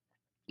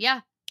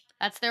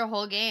 That's their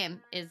whole game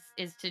is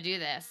to do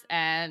this,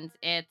 and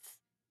it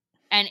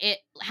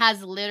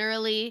has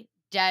literally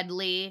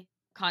deadly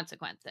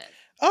consequences.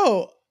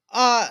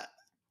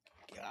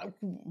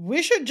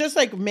 We should just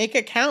make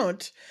a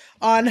count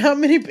on how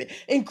many,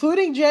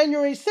 including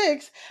January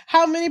 6th,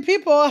 how many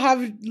people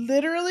have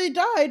literally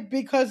died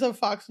because of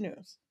Fox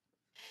News.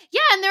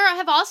 Yeah, and there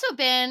have also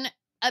been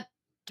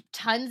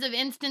tons of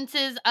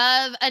instances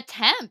of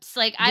attempts.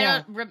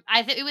 I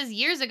think it was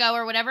years ago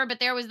or whatever, but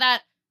there was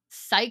that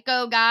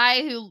psycho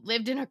guy who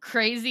lived in a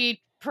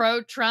crazy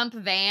pro-Trump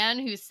van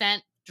who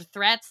sent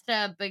threats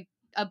to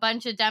a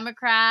bunch of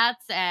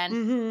Democrats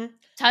and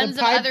tons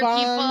of other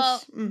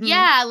bombs. people.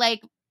 Yeah,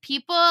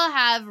 people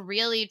have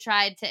really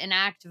tried to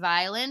enact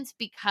violence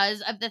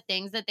because of the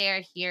things that they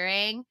are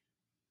hearing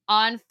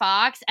on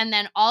Fox, and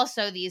then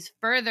also these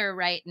further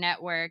right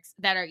networks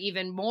that are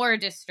even more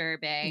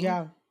disturbing.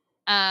 Yeah.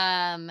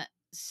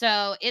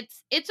 So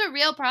it's a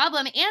real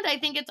problem, and I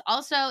think it's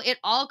also, it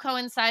all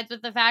coincides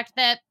with the fact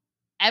that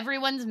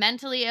everyone's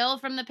mentally ill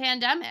from the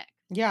pandemic.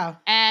 Yeah.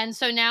 And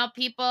so now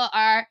people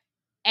are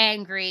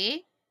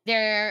angry.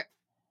 They're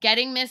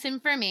getting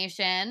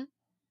misinformation.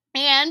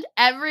 And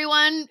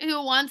everyone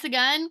who wants a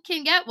gun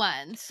can get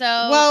one.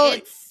 So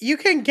you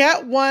can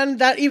get one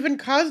that even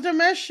caused a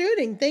mass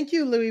shooting. Thank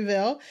you,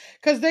 Louisville.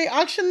 Because they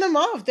auctioned them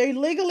off. They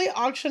legally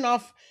auctioned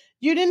off.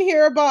 You didn't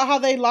hear about how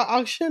they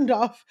auctioned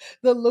off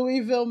the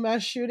Louisville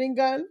mass shooting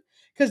gun?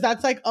 Because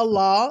that's a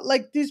law.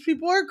 These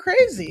people are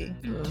crazy.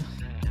 Ugh,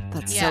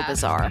 that's so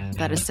bizarre.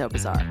 That is so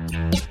bizarre.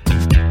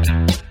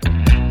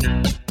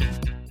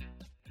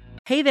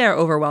 Hey there,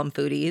 overwhelmed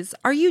foodies.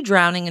 Are you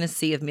drowning in a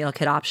sea of meal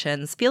kit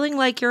options, feeling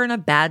like you're in a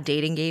bad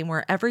dating game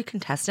where every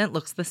contestant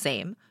looks the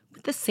same,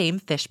 with the same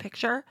fish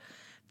picture?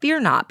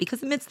 Fear not,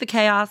 because amidst the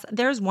chaos,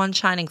 there's one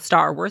shining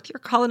star worth your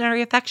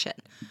culinary affection.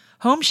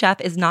 Home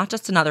Chef is not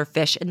just another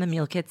fish in the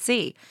meal kit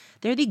sea.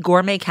 They're the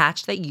gourmet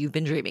catch that you've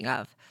been dreaming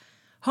of.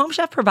 Home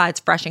Chef provides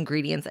fresh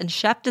ingredients and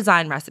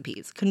chef-designed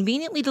recipes,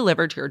 conveniently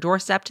delivered to your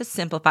doorstep to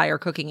simplify your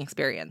cooking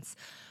experience.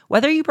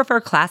 Whether you prefer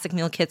classic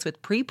meal kits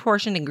with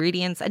pre-portioned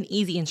ingredients and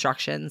easy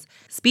instructions,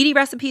 speedy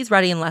recipes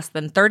ready in less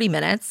than 30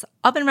 minutes,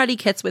 oven-ready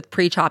kits with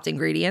pre-chopped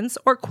ingredients,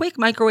 or quick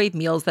microwave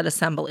meals that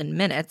assemble in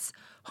minutes,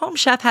 Home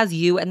Chef has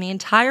you and the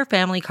entire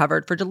family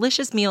covered for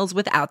delicious meals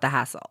without the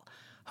hassle.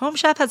 Home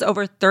Chef has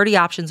over 30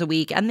 options a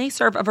week, and they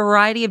serve a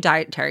variety of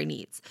dietary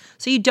needs,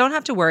 so you don't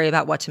have to worry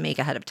about what to make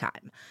ahead of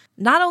time.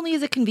 Not only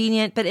is it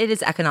convenient, but it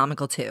is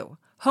economical too.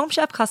 Home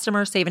Chef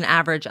customers save an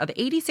average of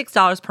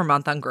 $86 per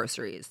month on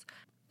groceries.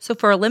 So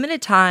for a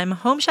limited time,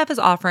 Home Chef is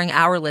offering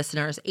our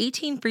listeners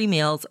 18 free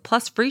meals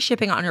plus free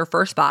shipping on your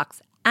first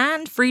box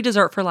and free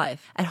dessert for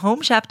life at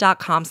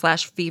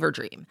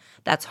homechef.com/feverdream.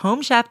 That's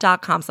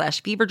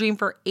homechef.com/feverdream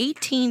for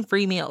 18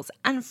 free meals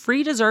and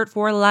free dessert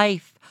for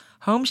life.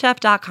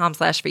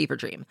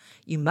 homechef.com/feverdream.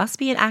 You must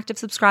be an active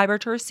subscriber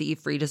to receive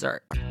free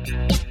dessert.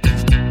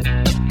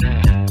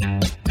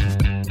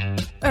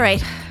 All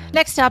right.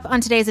 Next up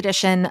on today's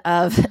edition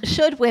of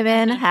Should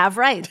Women Have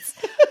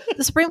Rights?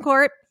 The Supreme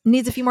Court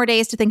needs a few more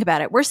days to think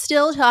about it. We're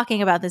still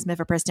talking about this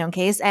mifepristone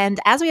case. And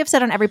as we have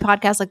said on every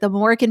podcast, like the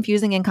more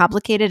confusing and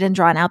complicated and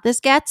drawn out this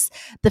gets,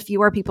 the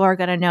fewer people are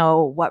going to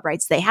know what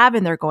rights they have,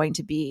 and they're going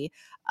to be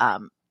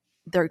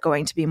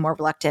more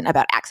reluctant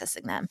about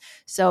accessing them.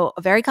 So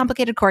a very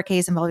complicated court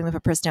case involving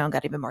mifepristone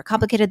got even more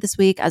complicated this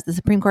week as the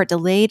Supreme Court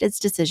delayed its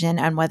decision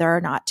on whether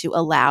or not to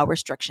allow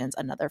restrictions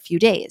another few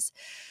days.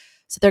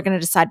 So they're going to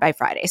decide by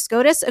Friday.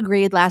 SCOTUS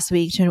agreed last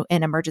week to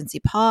an emergency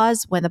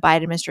pause when the Biden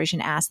administration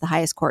asked the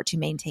highest court to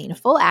maintain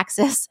full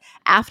access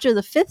after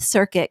the Fifth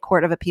Circuit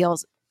Court of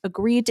Appeals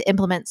agreed to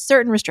implement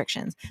certain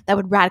restrictions that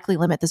would radically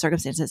limit the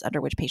circumstances under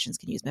which patients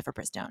can use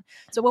mifepristone.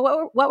 So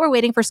what we're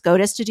waiting for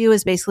SCOTUS to do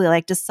is basically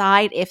like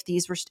decide if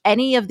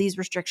any of these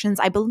restrictions,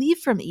 I believe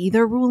from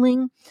either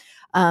ruling,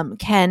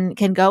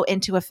 can go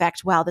into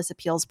effect while this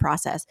appeals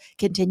process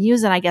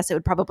continues. And I guess it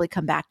would probably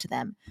come back to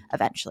them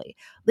eventually.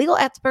 Legal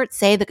experts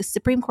say the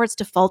Supreme Court's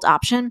default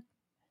option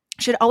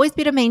should always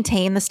be to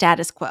maintain the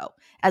status quo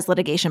as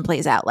litigation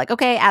plays out. Like,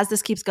 okay, as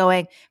this keeps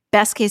going,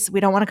 best case, we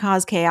don't want to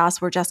cause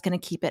chaos. We're just going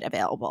to keep it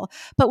available.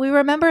 But we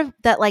remember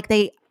that like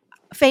they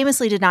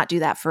famously did not do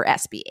that for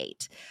SB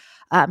 8.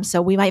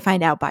 So we might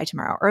find out by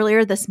tomorrow.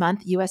 Earlier this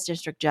month, U.S.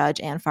 District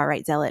Judge and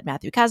far-right zealot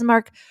Matthew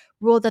Kaczmarek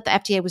ruled that the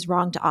FDA was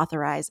wrong to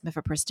authorize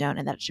mifepristone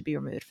and that it should be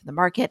removed from the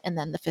market. And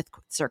then the Fifth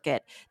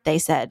Circuit, they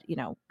said, you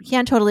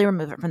can't totally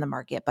remove it from the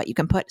market, but you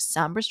can put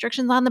some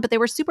restrictions on them. But they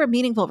were super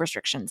meaningful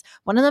restrictions.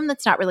 One of them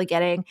that's not really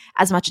getting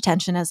as much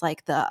attention as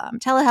like the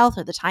telehealth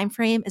or the time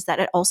frame is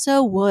that it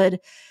also would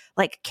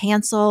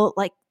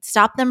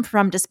stop them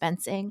from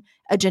dispensing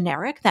a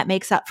generic that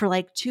makes up for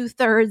like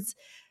 2/3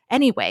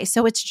 anyway.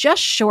 So it's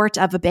just short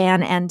of a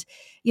ban. And,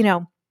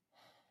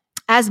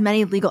 as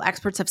many legal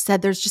experts have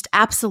said, this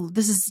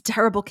is a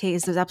terrible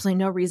case. There's absolutely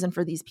no reason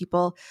for these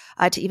people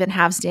to even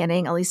have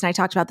standing. Elise and I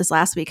talked about this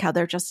last week, how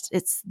they're just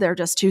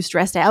too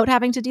stressed out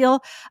having to deal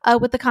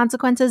with the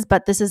consequences.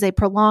 But this is a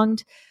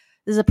prolonged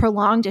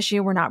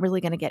issue we're not really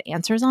going to get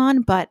answers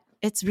on, but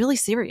it's really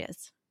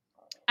serious.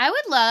 I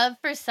would love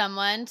for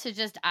someone to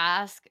just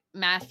ask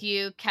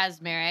Matthew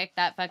Kaczmarek,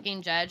 that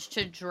fucking judge,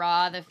 to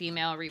draw the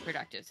female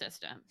reproductive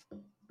system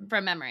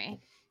from memory.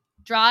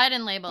 Draw it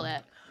and label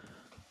it.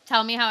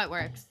 Tell me how it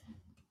works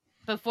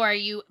before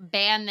you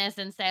ban this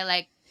and say,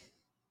 like,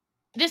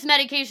 this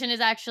medication is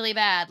actually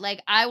bad.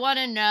 Like, I want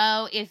to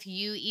know if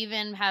you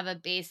even have a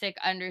basic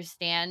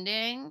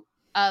understanding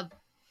of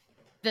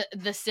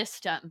the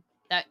system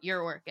that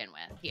you're working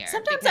with here.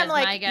 Sometimes because I'm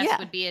like, my guess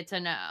would be it's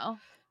a no.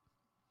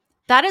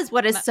 That is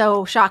what is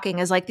so shocking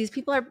is like these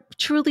people are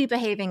truly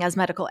behaving as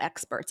medical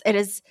experts. It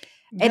is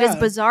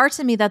bizarre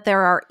to me that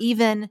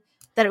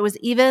it was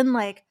even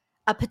like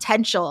a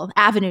potential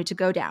avenue to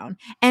go down.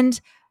 And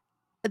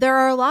there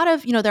are a lot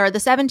of, there are the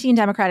 17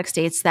 Democratic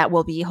states that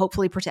will be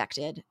hopefully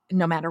protected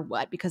no matter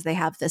what, because they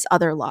have this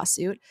other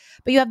lawsuit.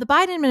 But you have the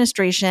Biden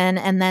administration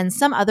and then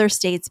some other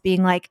states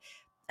being like,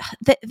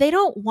 we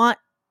don't want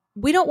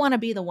to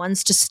be the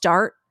ones to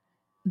start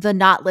the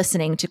not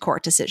listening to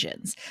court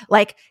decisions.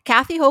 Like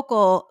Kathy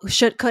Hochul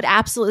could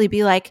absolutely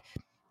be like,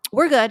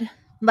 we're good.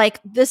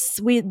 Like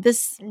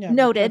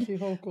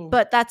noted,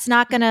 but that's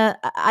not gonna,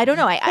 I don't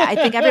know. I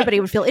think everybody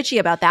would feel itchy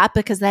about that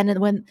because then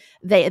when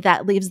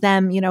that leaves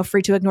them,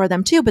 free to ignore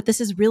them too. But this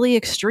is really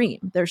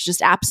extreme. There's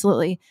just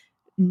absolutely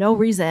no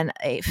reason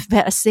a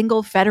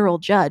single federal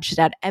judge should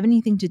have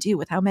anything to do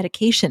with how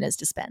medication is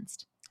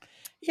dispensed.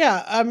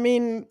 Yeah. I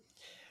mean,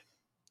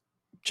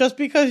 just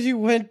because you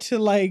went to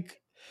like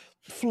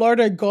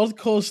Florida Gulf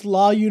Coast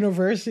Law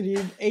University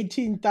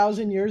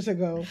 18,000 years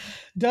ago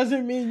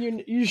doesn't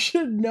mean you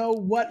should know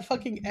what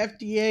fucking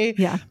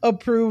FDA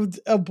approved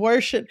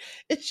abortion.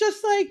 It's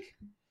just like,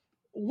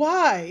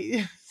 why?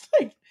 It's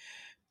like,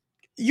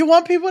 you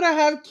want people to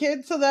have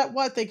kids so that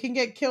they can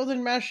get killed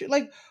in mass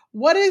like,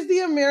 what is the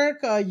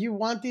America you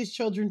want these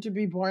children to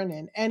be born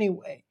in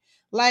anyway?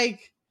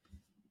 Like,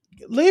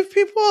 leave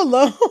people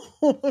alone.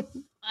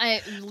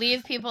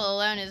 Leave people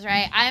alone is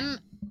right.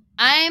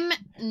 I'm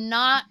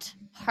not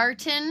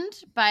heartened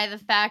by the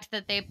fact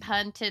that they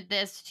punted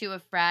this to a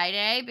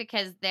Friday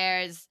because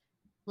there's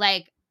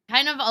like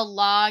kind of a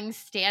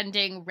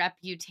long-standing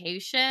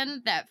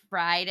reputation that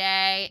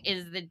Friday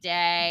is the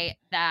day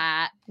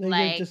that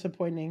like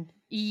disappointing.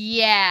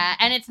 Yeah,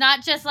 and it's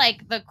not just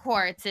like the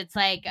courts. It's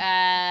like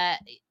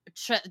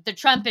the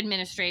Trump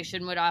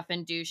administration would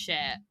often do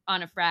shit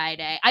on a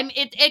Friday.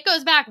 It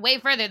goes back way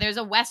further. There's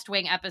a West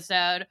Wing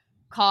episode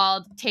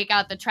called Take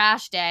Out the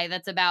Trash Day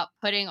that's about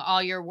putting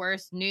all your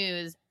worst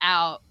news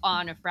out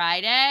on a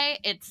Friday.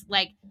 It's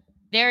like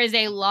there is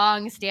a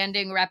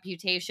long-standing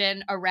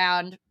reputation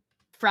around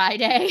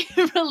Friday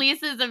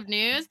releases of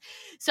news.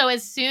 So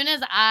as soon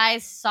as I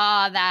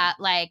saw that,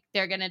 like,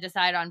 they're going to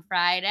decide on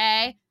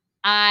Friday,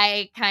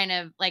 I kind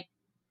of like,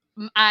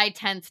 I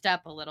tensed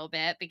up a little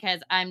bit because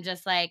I'm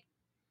just like,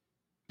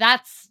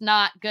 that's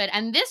not good.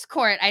 And this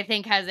court, I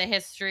think, has a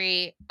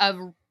history of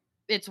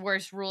its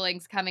worst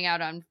rulings coming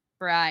out on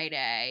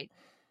Friday,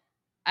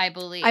 I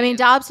believe. I mean,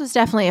 Dobbs was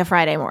definitely a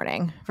Friday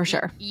morning for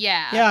sure.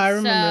 Yeah. Yeah, I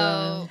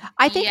remember that.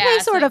 I think they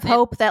sort of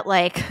hope that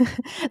like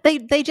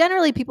they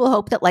generally people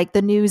hope that like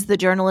the news, the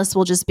journalists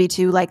will just be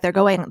too like they're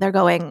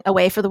going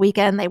away for the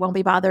weekend. They won't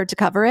be bothered to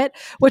cover it,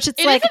 which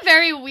it's like is a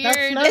very weird.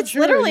 It's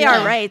literally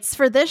our rights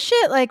for this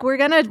shit. Like we're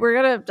gonna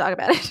talk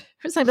about it.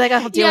 Something like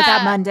I'll deal with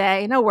that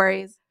Monday. No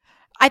worries.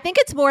 I think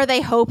it's more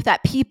they hope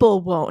that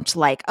people won't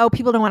like, oh,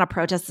 people don't want to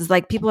protest. It's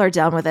like people are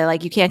done with it.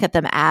 Like you can't get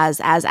them as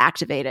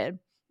activated.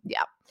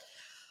 Yeah.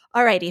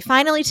 Alrighty.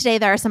 Finally, today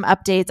there are some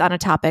updates on a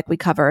topic we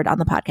covered on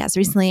the podcast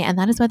recently, and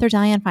that is whether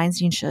Dianne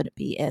Feinstein should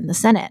be in the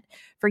Senate.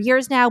 For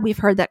years now, we've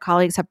heard that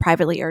colleagues have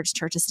privately urged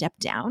her to step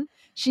down.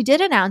 She did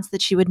announce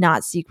that she would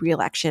not seek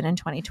re-election in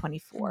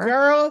 2024.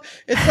 Girl,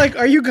 it's like,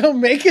 are you gonna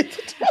make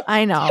it?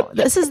 I know.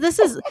 This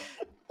is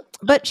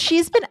but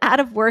she's been out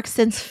of work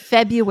since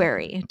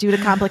February due to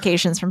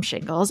complications from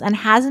shingles and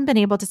hasn't been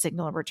able to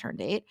signal a return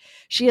date.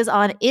 She is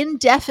on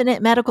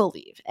indefinite medical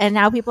leave, and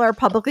now people are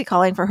publicly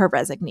calling for her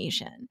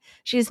resignation.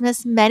 She's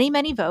missed many,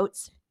 many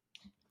votes,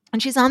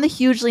 and she's on the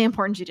hugely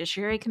important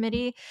Judiciary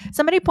Committee.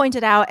 Somebody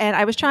pointed out, and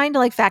I was trying to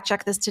like fact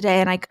check this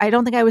today, and I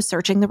don't think I was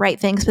searching the right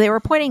things, but they were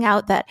pointing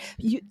out that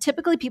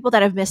typically people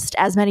that have missed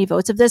as many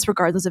votes of this,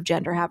 regardless of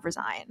gender, have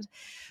resigned.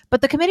 But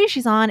the committee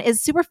she's on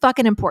is super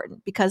fucking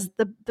important because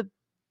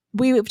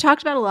we've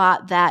talked about a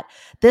lot that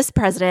this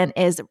president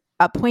is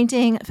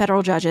appointing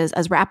federal judges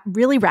as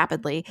really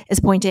rapidly, is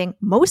appointing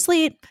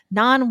mostly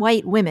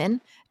non-white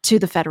women to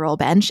the federal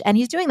bench. And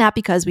he's doing that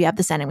because we have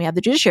the Senate, we have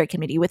the Judiciary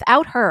Committee.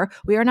 Without her,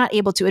 we are not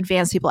able to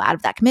advance people out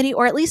of that committee,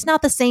 or at least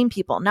not the same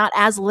people, not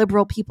as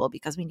liberal people,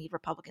 because we need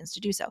Republicans to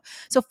do so.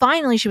 So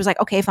finally, she was like,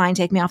 okay, fine,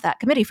 take me off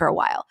that committee for a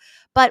while.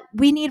 But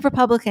we need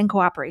Republican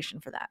cooperation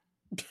for that.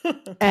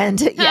 And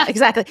yeah,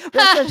 exactly.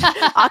 That's an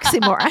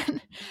oxymoron.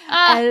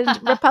 And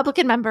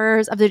Republican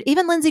members of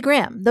even Lindsey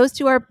Graham, those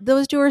two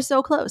are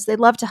so close. They'd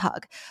love to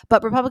hug.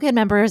 But Republican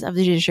members of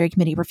the Judiciary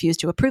Committee refused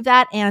to approve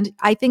that. And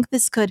I think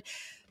this could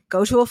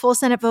go to a full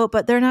Senate vote,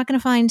 but they're not going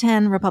to find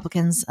 10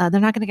 Republicans. They're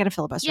not going to get a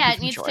filibuster. Yeah, it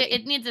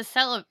needs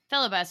a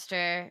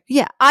filibuster.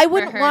 Yeah,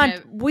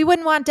 we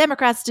wouldn't want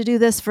Democrats to do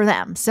this for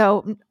them.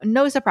 So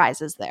no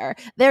surprises there.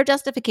 Their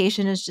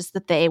justification is just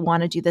that they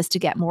want to do this to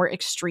get more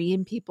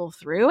extreme people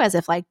through, as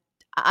if like,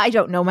 I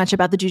don't know much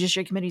about the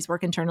Judiciary Committee's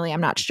work internally.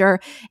 I'm not sure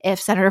if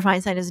Senator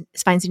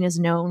Feinstein is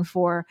known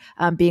for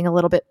being a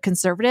little bit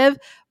conservative.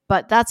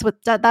 But that's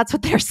what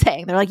they're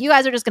saying. They're like, you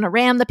guys are just going to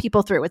ram the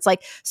people through. It's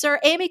like, sir,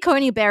 Amy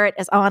Coney Barrett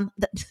is on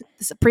the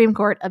Supreme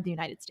Court of the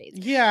United States.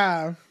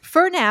 Yeah.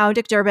 For now,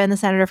 Dick Durbin, the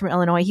senator from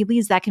Illinois, he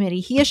leads that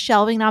committee. He is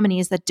shelving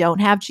nominees that don't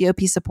have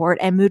GOP support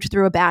and moved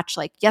through a batch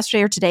like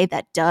yesterday or today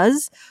that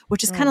does,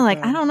 which is kind of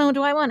like, I don't know,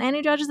 do I want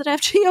any judges that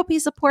have GOP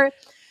support?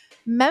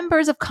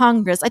 Members of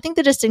Congress, I think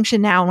the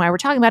distinction now, and why we're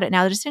talking about it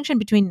now, the distinction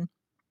between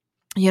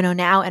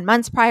now and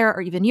months prior or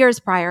even years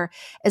prior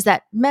is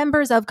that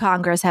members of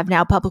Congress have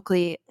now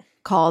publicly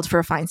called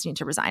for Feinstein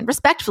to resign,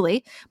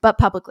 respectfully, but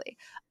publicly.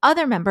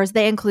 Other members,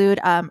 they include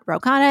Ro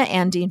Khanna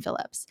and Dean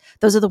Phillips.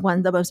 Those are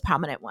the most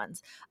prominent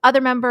ones.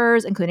 Other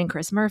members, including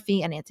Chris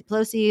Murphy and Nancy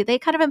Pelosi, they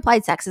kind of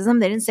implied sexism.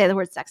 They didn't say the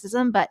word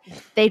sexism, but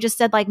they just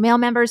said like male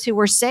members who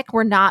were sick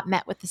were not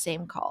met with the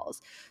same calls.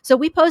 So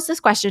we posed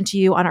this question to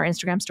you on our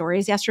Instagram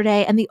stories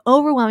yesterday, and the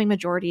overwhelming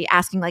majority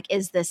asking like,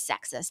 is this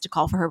sexist to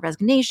call for her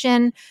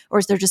resignation? Or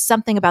is there just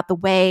something about the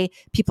way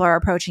people are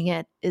approaching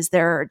it?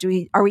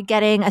 Are we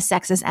getting a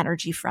sexist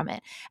energy from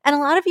it? And a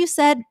lot of you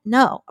said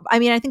no. I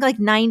mean, I think like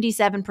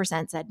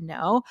 97% said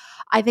no.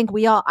 I think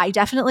I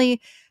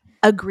definitely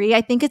agree.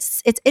 I think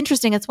it's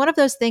interesting. It's one of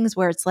those things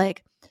where it's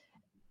like,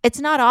 it's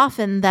not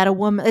often that a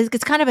woman,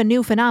 it's kind of a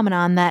new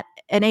phenomenon that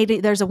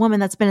there's a woman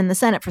that's been in the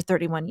Senate for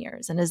 31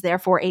 years and is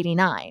therefore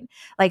 89.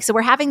 Like, so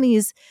we're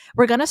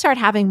going to start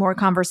having more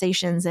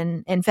conversations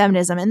in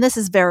feminism. And this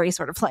is very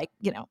sort of like,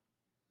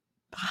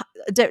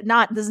 this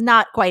is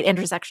not quite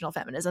intersectional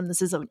feminism.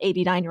 This is an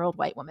 89-year-old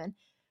white woman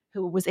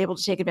who was able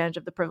to take advantage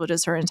of the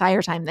privileges her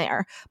entire time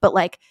there. But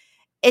like,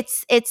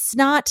 it's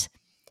not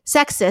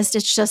sexist.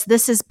 It's just,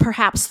 this is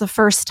perhaps the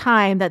first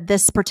time that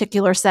this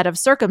particular set of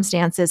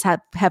circumstances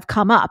have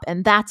come up.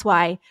 And that's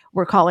why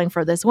we're calling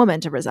for this woman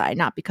to resign,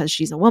 not because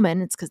she's a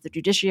woman. It's because the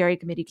Judiciary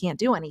Committee can't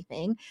do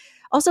anything.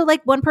 Also,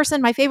 like one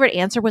person, my favorite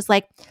answer was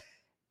like,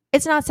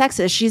 it's not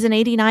sexist. She's an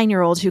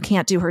 89-year-old who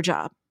can't do her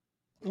job.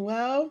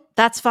 Well,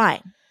 that's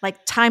fine.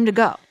 Like, time to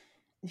go.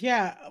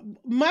 Yeah.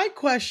 My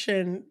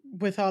question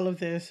with all of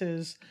this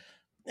is,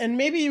 and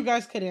maybe you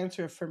guys could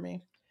answer it for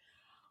me.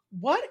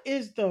 What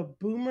is the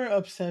boomer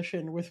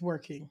obsession with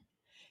working?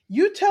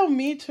 You tell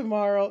me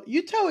tomorrow,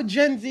 you tell a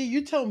Gen Z,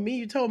 you tell me,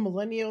 you tell a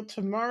millennial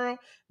tomorrow,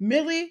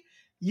 Millie,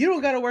 You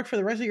don't got to work for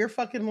the rest of your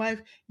fucking life.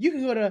 You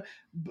can go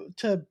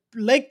to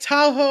Lake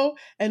Tahoe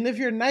and live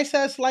your nice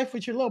ass life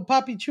with your little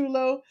papi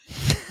chulo.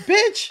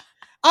 Bitch,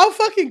 I'll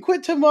fucking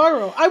quit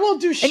tomorrow. I won't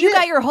do shit. And you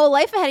got your whole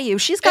life ahead of you.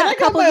 She's got and a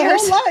couple I got my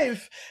years. whole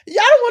life. Yeah,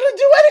 I don't want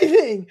to do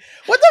anything.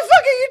 What the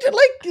fuck are you doing?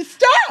 Like,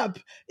 stop.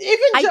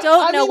 I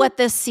don't know what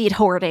this seat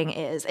hoarding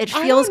is. It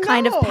feels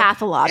kind of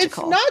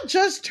pathological. It's not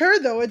just her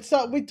though. It's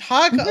we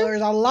talk.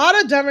 There's a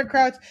lot of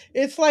Democrats.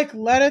 It's like,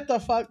 let it the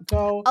fuck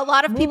go. A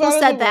lot of people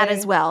said that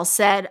as well.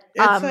 Said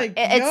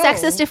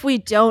it's sexist if we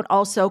don't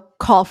also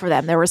call for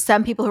them. There were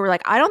some people who were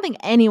like, I don't think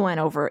anyone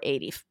over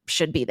 80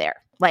 should be there.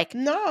 Like,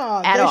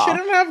 no, they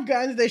shouldn't have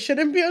guns. They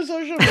shouldn't be on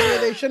social media.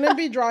 They shouldn't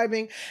be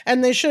driving,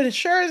 and they should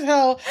sure as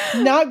hell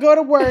not go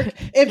to work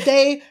if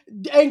they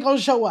ain't gonna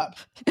show up.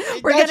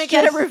 We're gonna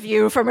get a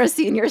review from a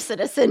senior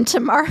citizen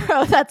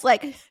tomorrow. That's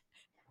like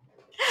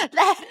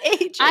that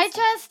age.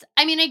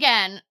 I mean,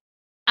 again,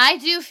 I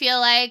do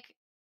feel like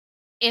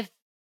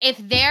if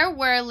there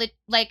were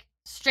like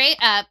straight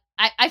up,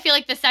 I feel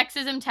like the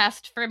sexism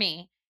test for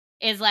me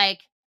is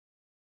like,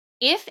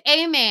 if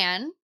a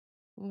man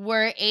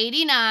were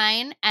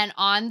 89 and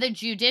on the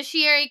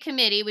Judiciary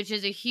Committee, which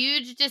is a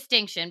huge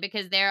distinction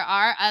because there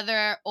are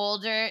other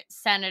older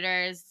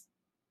senators,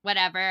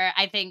 whatever.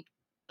 I think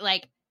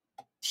like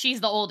she's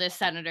the oldest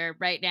senator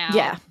right now.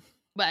 Yeah.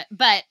 But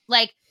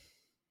like,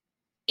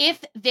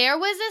 if there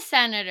was a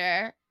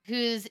senator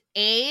whose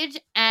age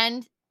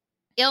and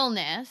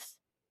illness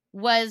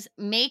was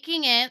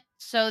making it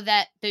so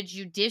that the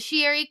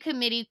Judiciary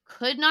Committee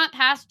could not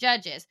pass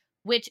judges,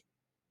 which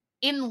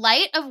in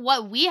light of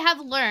what we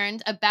have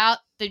learned about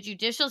the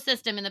judicial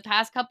system in the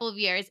past couple of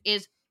years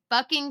is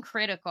fucking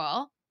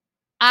critical,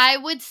 I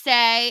would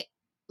say,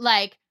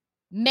 like,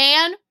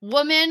 man,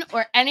 woman,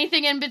 or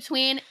anything in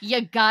between, you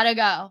gotta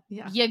go.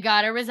 Yeah. You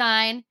gotta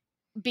resign,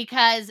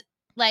 because,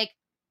 like,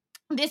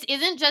 this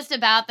isn't just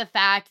about the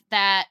fact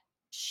that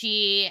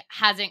she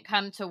hasn't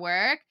come to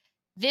work.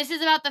 This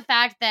is about the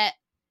fact that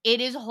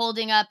it is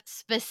holding up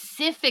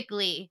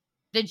specifically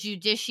the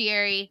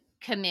Judiciary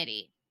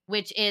Committee,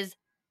 which is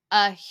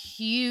a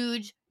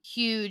huge,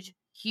 huge,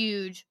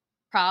 huge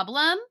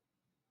problem.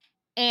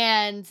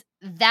 And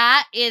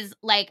that is,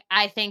 like,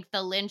 I think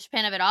the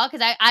linchpin of it all.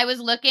 Because I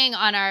was looking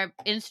on our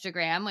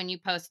Instagram when you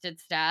posted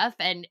stuff,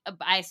 and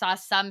I saw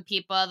some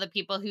people, the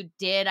people who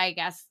did, I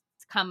guess,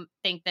 come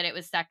think that it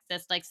was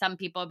sexist. Like, some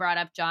people brought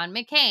up John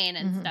McCain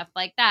and stuff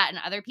like that, and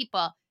other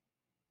people.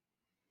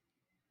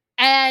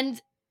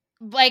 And,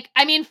 like,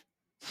 I mean,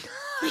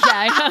 yeah,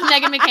 I know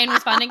Meghan McCain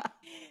responding.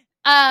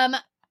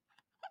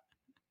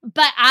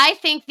 But I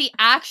think the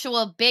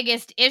actual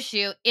biggest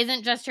issue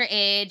isn't just her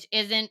age,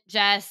 isn't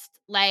just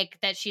like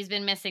that she's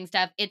been missing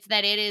stuff. It's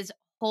that it is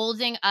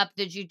holding up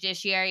the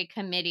Judiciary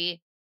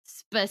Committee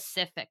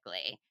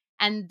specifically.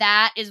 And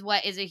that is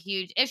what is a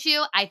huge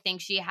issue. I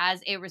think she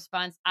has a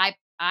response.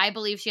 I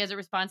believe she has a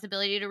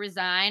responsibility to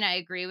resign. I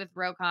agree with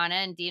Ro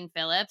Khanna and Dean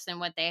Phillips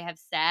and what they have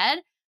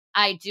said.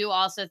 I do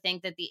also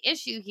think that the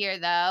issue here,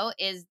 though,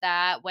 is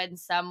that when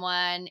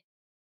someone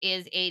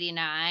is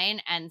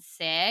 89 and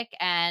sick,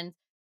 and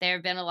there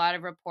have been a lot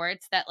of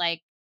reports that,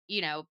 like,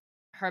 you know,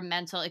 her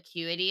mental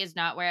acuity is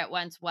not where it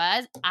once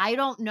was. I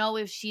don't know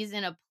if she's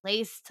in a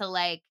place to,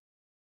 like,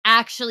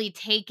 actually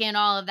take in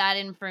all of that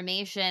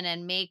information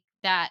and make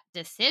that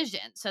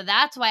decision. So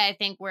that's why I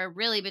think we're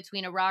really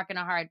between a rock and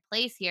a hard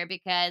place here,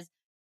 because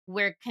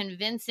we're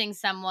convincing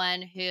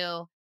someone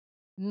who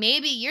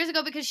maybe years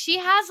ago, because she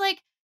has,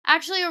 like,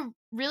 actually a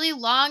really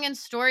long and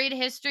storied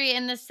history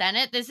in the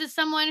Senate. This is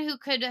someone who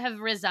could have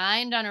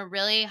resigned on a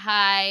really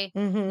high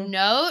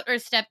note or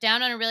stepped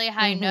down on a really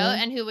high note,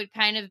 and who would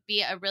kind of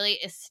be a really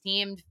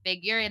esteemed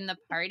figure in the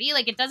party.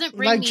 Like, it doesn't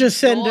bring like me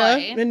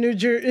Jacinda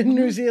joy. in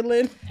New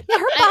Zealand. Yeah,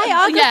 her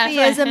biography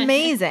is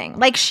amazing.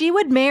 Like, she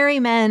would marry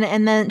men,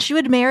 and then she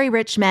would marry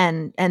rich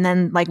men, and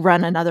then, like,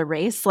 run another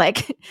race.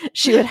 Like,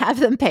 she would have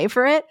them pay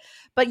for it.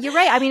 But you're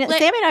right. I mean,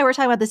 Sammy and I were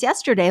talking about this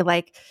yesterday.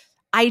 Like,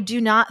 I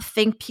do not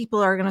think people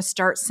are going to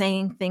start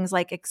saying things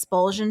like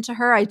expulsion to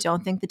her. I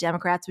don't think the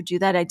Democrats would do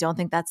that. I don't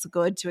think that's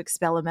good to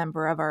expel a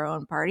member of our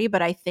own party.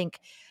 But I think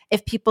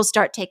if people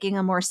start taking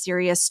a more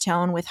serious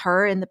tone with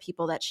her and the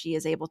people that she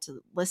is able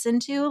to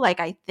listen to, like,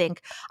 I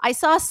think I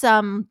saw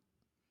some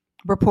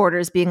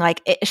reporters being like,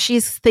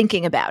 she's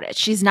thinking about it.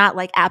 She's not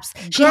like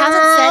she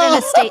hasn't said in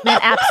a statement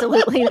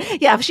absolutely.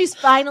 Yeah, she's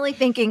finally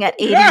thinking at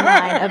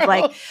 89 of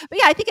like, but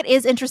yeah, I think it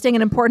is interesting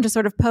and important to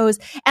sort of pose.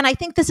 And I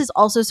think this is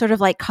also sort of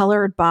like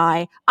colored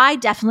by, I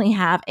definitely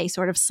have a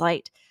sort of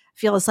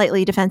feel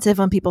slightly defensive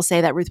when people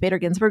say that Ruth Bader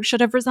Ginsburg should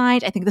have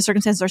resigned. I think the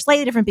circumstances are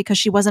slightly different because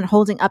she wasn't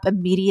holding up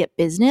immediate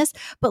business.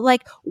 But,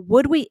 like,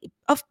 would we,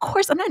 of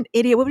course, I'm not an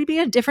idiot. Would we be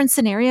in a different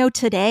scenario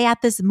today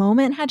at this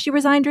moment had she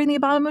resigned during the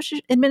Obama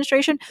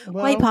administration?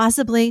 Well, quite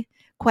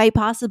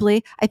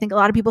possibly. I think a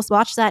lot of people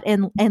watched that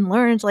and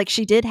learned, like,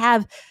 she did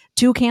have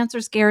 2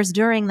 cancer scares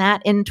during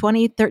that in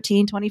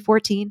 2013,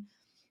 2014.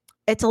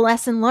 It's a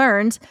lesson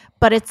learned,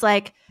 but it's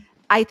like,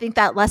 I think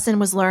that lesson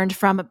was learned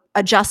from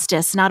a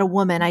justice, not a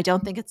woman. I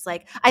don't think it's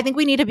like, I think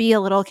we need to be a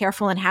little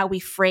careful in how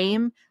we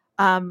frame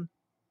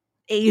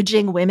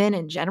aging women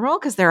in general,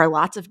 because there are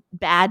lots of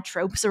bad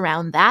tropes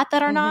around that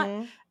are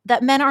not,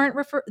 that men aren't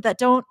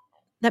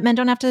that men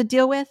don't have to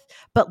deal with.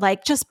 But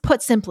like, just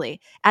put simply,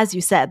 as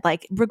you said,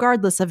 like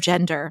regardless of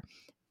gender,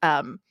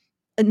 and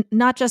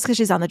not just because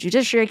she's on the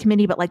Judiciary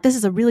Committee, but like this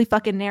is a really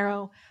fucking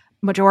narrow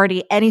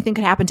majority. Anything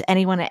could happen to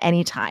anyone at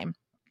any time.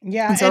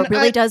 Yeah. And so it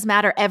really does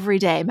matter. Every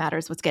day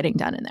matters what's getting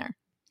done in there.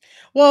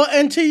 Well,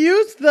 and to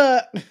use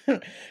the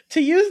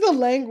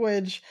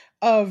language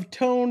of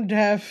tone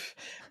deaf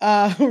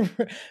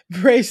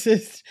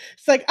racist,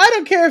 it's like, I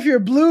don't care if you're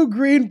blue,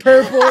 green,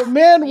 purple,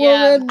 man,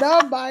 woman,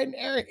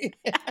 non-binary,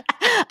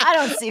 I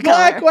don't see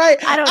black, color. white,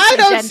 I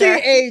don't see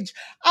gender. age.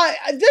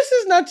 This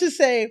is not to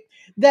say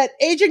that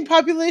aging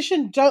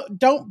population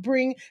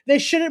they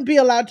shouldn't be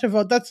allowed to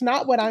vote. That's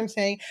not what I'm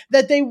saying.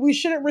 That we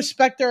shouldn't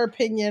respect their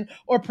opinion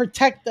or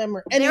protect them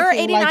or anything like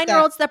that. There are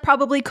 89-year-olds that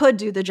probably could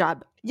do the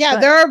job.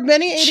 Yeah, there are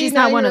many 89-year-olds. She's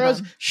not one of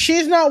them.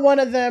 She's not one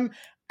of them.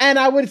 And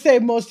I would say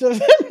most of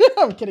them.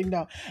 No, I'm kidding.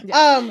 No.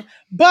 Yeah.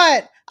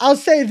 But I'll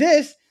say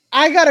this.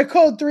 I got a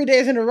cold 3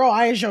 days in a row.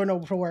 I ain't showing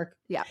up for work.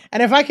 Yeah.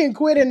 And if I can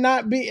quit and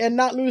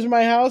not lose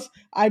my house,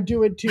 I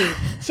do it too.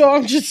 So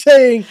I'm just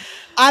saying,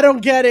 I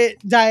don't get it,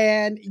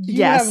 Dianne.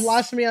 You have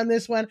lost me on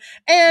this one.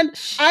 And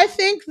I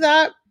think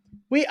that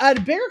a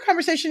bigger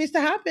conversation needs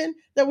to happen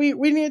that we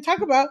need to talk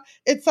about.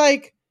 It's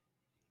like,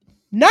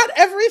 not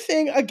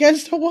everything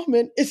against a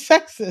woman is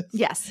sexist.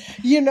 Yes.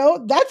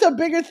 That's a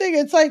bigger thing.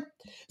 It's like,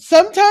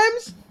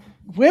 sometimes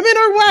women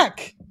are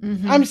whack.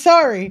 I'm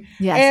sorry.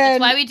 Yes.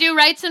 And that's why we do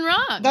rights and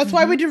wrongs. That's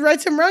why we do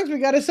rights and wrongs. We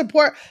got to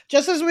support,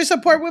 just as we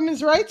support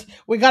women's rights,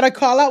 we got to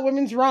call out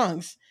women's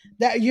wrongs.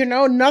 That,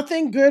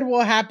 nothing good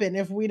will happen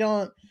if we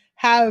don't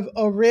have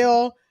a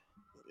real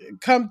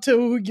come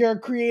to your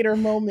creator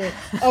moment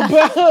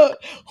about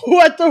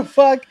what the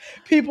fuck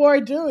people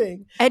are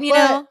doing. And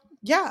yeah.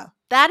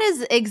 That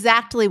is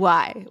exactly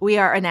why we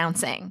are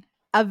announcing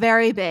a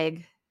very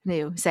big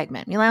new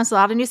segment. We announced a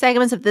lot of new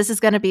segments. If this is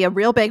going to be a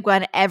real big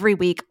one every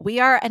week, we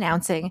are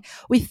announcing,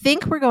 we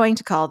think we're going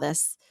to call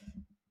this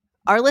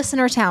our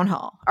listener town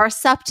hall, our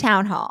SUP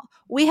town hall.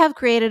 We have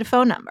created a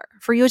phone number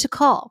for you to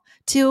call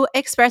to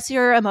express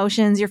your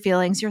emotions, your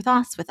feelings, your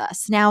thoughts with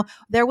us. Now,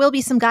 there will be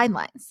some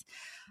guidelines.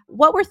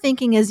 What we're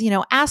thinking is,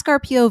 ask our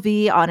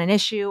POV on an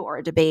issue or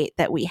a debate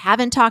that we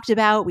haven't talked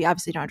about. We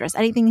obviously don't address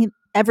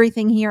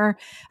everything here.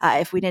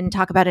 If we didn't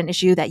talk about an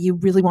issue that you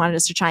really wanted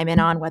us to chime in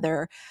on,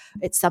 whether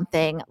it's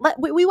something,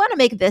 we want to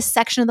make this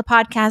section of the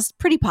podcast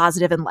pretty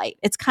positive and light.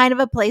 It's kind of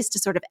a place to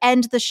sort of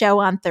end the show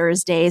on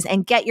Thursdays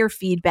and get your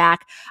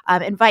feedback,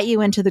 invite you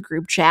into the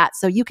group chat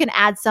so you can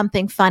add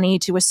something funny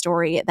to a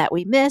story that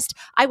we missed.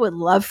 I would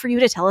love for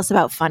you to tell us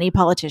about funny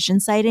politician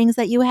sightings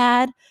that you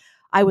had.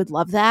 I would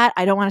love that.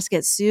 I don't want us to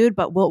get sued,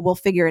 but we'll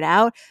figure it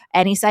out.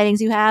 Any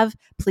sightings you have,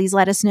 please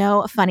let us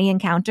know. Funny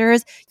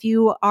encounters. If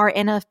you are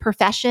in a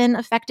profession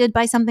affected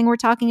by something we're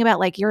talking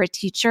about, like you're a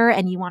teacher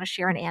and you want to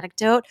share an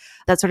anecdote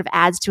that sort of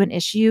adds to an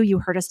issue you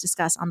heard us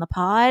discuss on the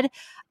pod.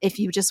 If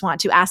you just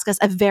want to ask us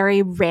a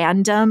very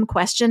random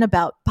question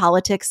about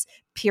politics,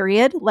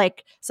 period,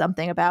 like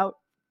something about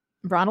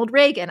Ronald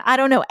Reagan. I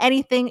don't know,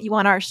 anything. You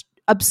want our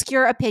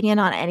obscure opinion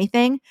on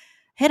anything?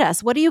 Hit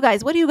us. What do you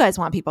guys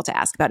want people to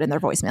ask about in their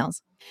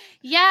voicemails?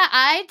 Yeah,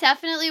 I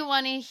definitely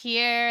want to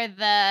hear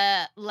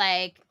the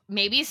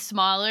maybe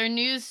smaller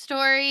news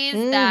stories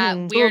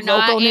that we're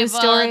not local able news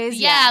stories.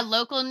 Yeah,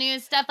 local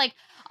news stuff.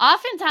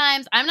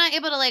 Oftentimes I'm not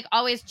able to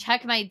always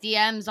check my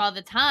DMs all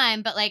the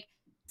time, but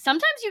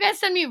sometimes you guys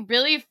send me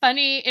really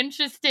funny,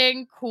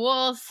 interesting,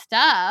 cool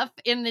stuff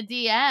in the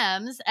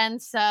DMs.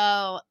 And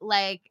so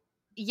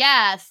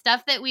yeah,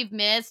 stuff that we've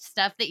missed,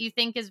 stuff that you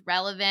think is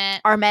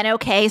relevant. Are men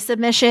okay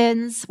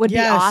submissions would be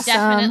awesome.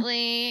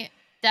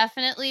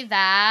 Definitely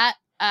that.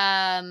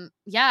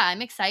 Yeah,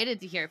 I'm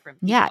excited to hear from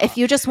people. Yeah, if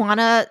you just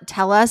want to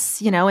tell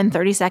us, in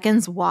 30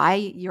 seconds why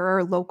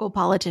your local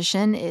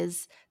politician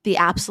is the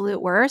absolute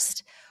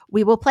worst,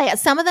 we will play it.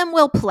 Some of them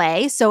will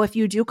play. So if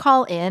you do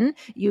call in,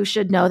 you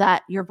should know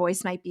that your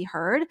voice might be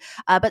heard.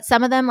 But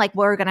some of them,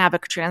 we're going to have a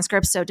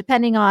transcript. So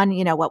depending on,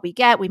 what we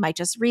get, we might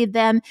just read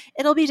them.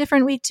 It'll be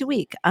different week to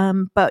week.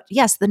 But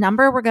yes, the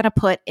number we're going to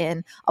put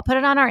in, I'll put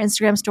it on our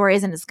Instagram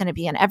stories and it's going to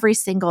be in every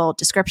single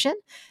description.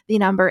 The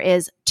number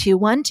is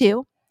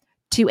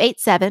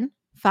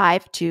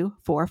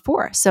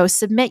 212-287-5244. So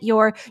submit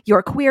your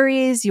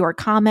queries, your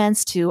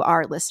comments to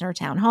our listener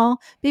town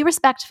hall. Be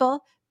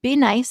respectful, be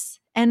nice.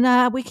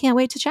 And we can't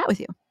wait to chat with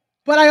you.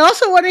 But I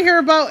also want to hear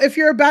about if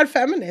you're a bad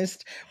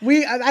feminist.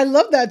 I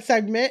love that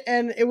segment,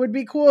 and it would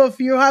be cool if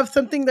you have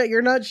something that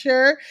you're not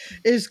sure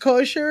is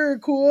kosher or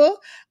cool.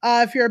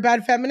 If you're a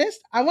bad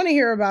feminist, I want to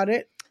hear about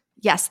it.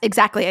 Yes,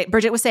 exactly.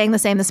 Bridget was saying the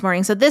same this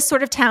morning. So this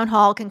sort of town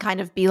hall can kind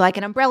of be like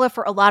an umbrella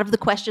for a lot of the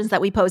questions that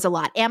we pose a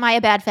lot. Am I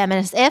a bad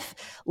feminist? If,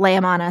 lay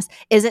them on us.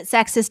 Is it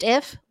sexist?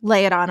 If,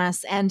 lay it on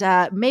us. And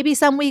maybe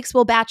some weeks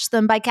we'll batch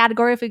them by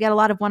category if we get a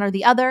lot of one or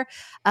the other.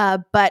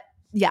 But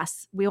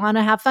yes, we want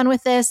to have fun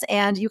with this.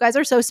 And you guys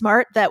are so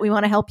smart that we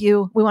want to help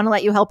you. We want to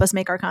let you help us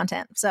make our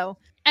content. So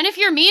And if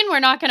you're mean, we're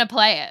not going to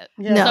play it.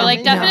 Yeah. So, like,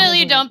 No.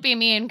 definitely don't be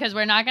mean because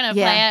we're not going to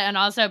play Yeah. it. And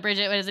also,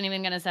 Bridget isn't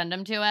even going to send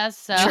them to us.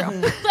 So,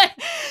 True.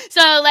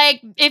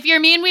 like, if you're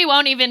mean, we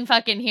won't even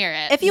fucking hear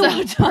it. If you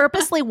So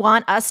purposely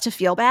want us to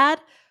feel bad,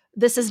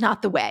 this is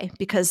not the way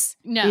because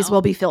No. these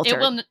will be filtered. It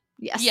will.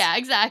 Yes. Yeah,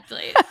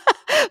 exactly.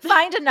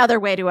 Find another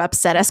way to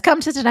upset us.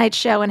 Come to tonight's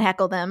show and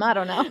heckle them. I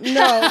don't know.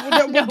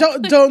 No,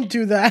 don't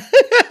do that.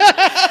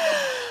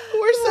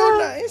 We're so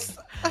nice.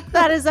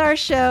 That is our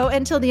show.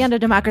 Until the end of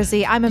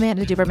democracy, I'm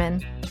Amanda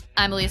Duberman.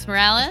 I'm Elise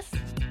Morales.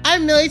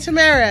 I'm Millie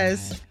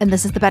Tamares. And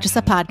this is the Betches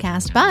Up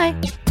Podcast. Bye.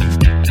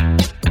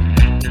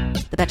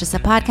 The Betches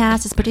Up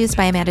Podcast is produced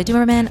by Amanda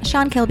Duberman,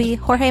 Sean Kilby,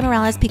 Jorge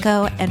Morales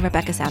Pico, and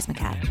Rebecca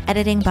Sausmacat.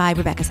 Editing by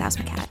Rebecca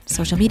Sausmacat.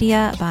 Social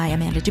media by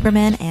Amanda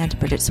Duberman and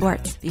Bridget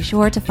Swartz. Be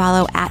sure to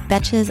follow at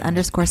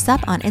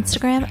Betches_Sup on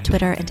Instagram,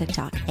 Twitter, and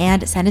TikTok.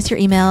 And send us your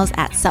emails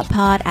at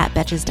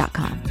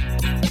suppod@betches.com.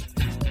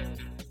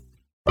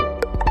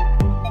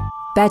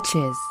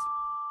 Betches.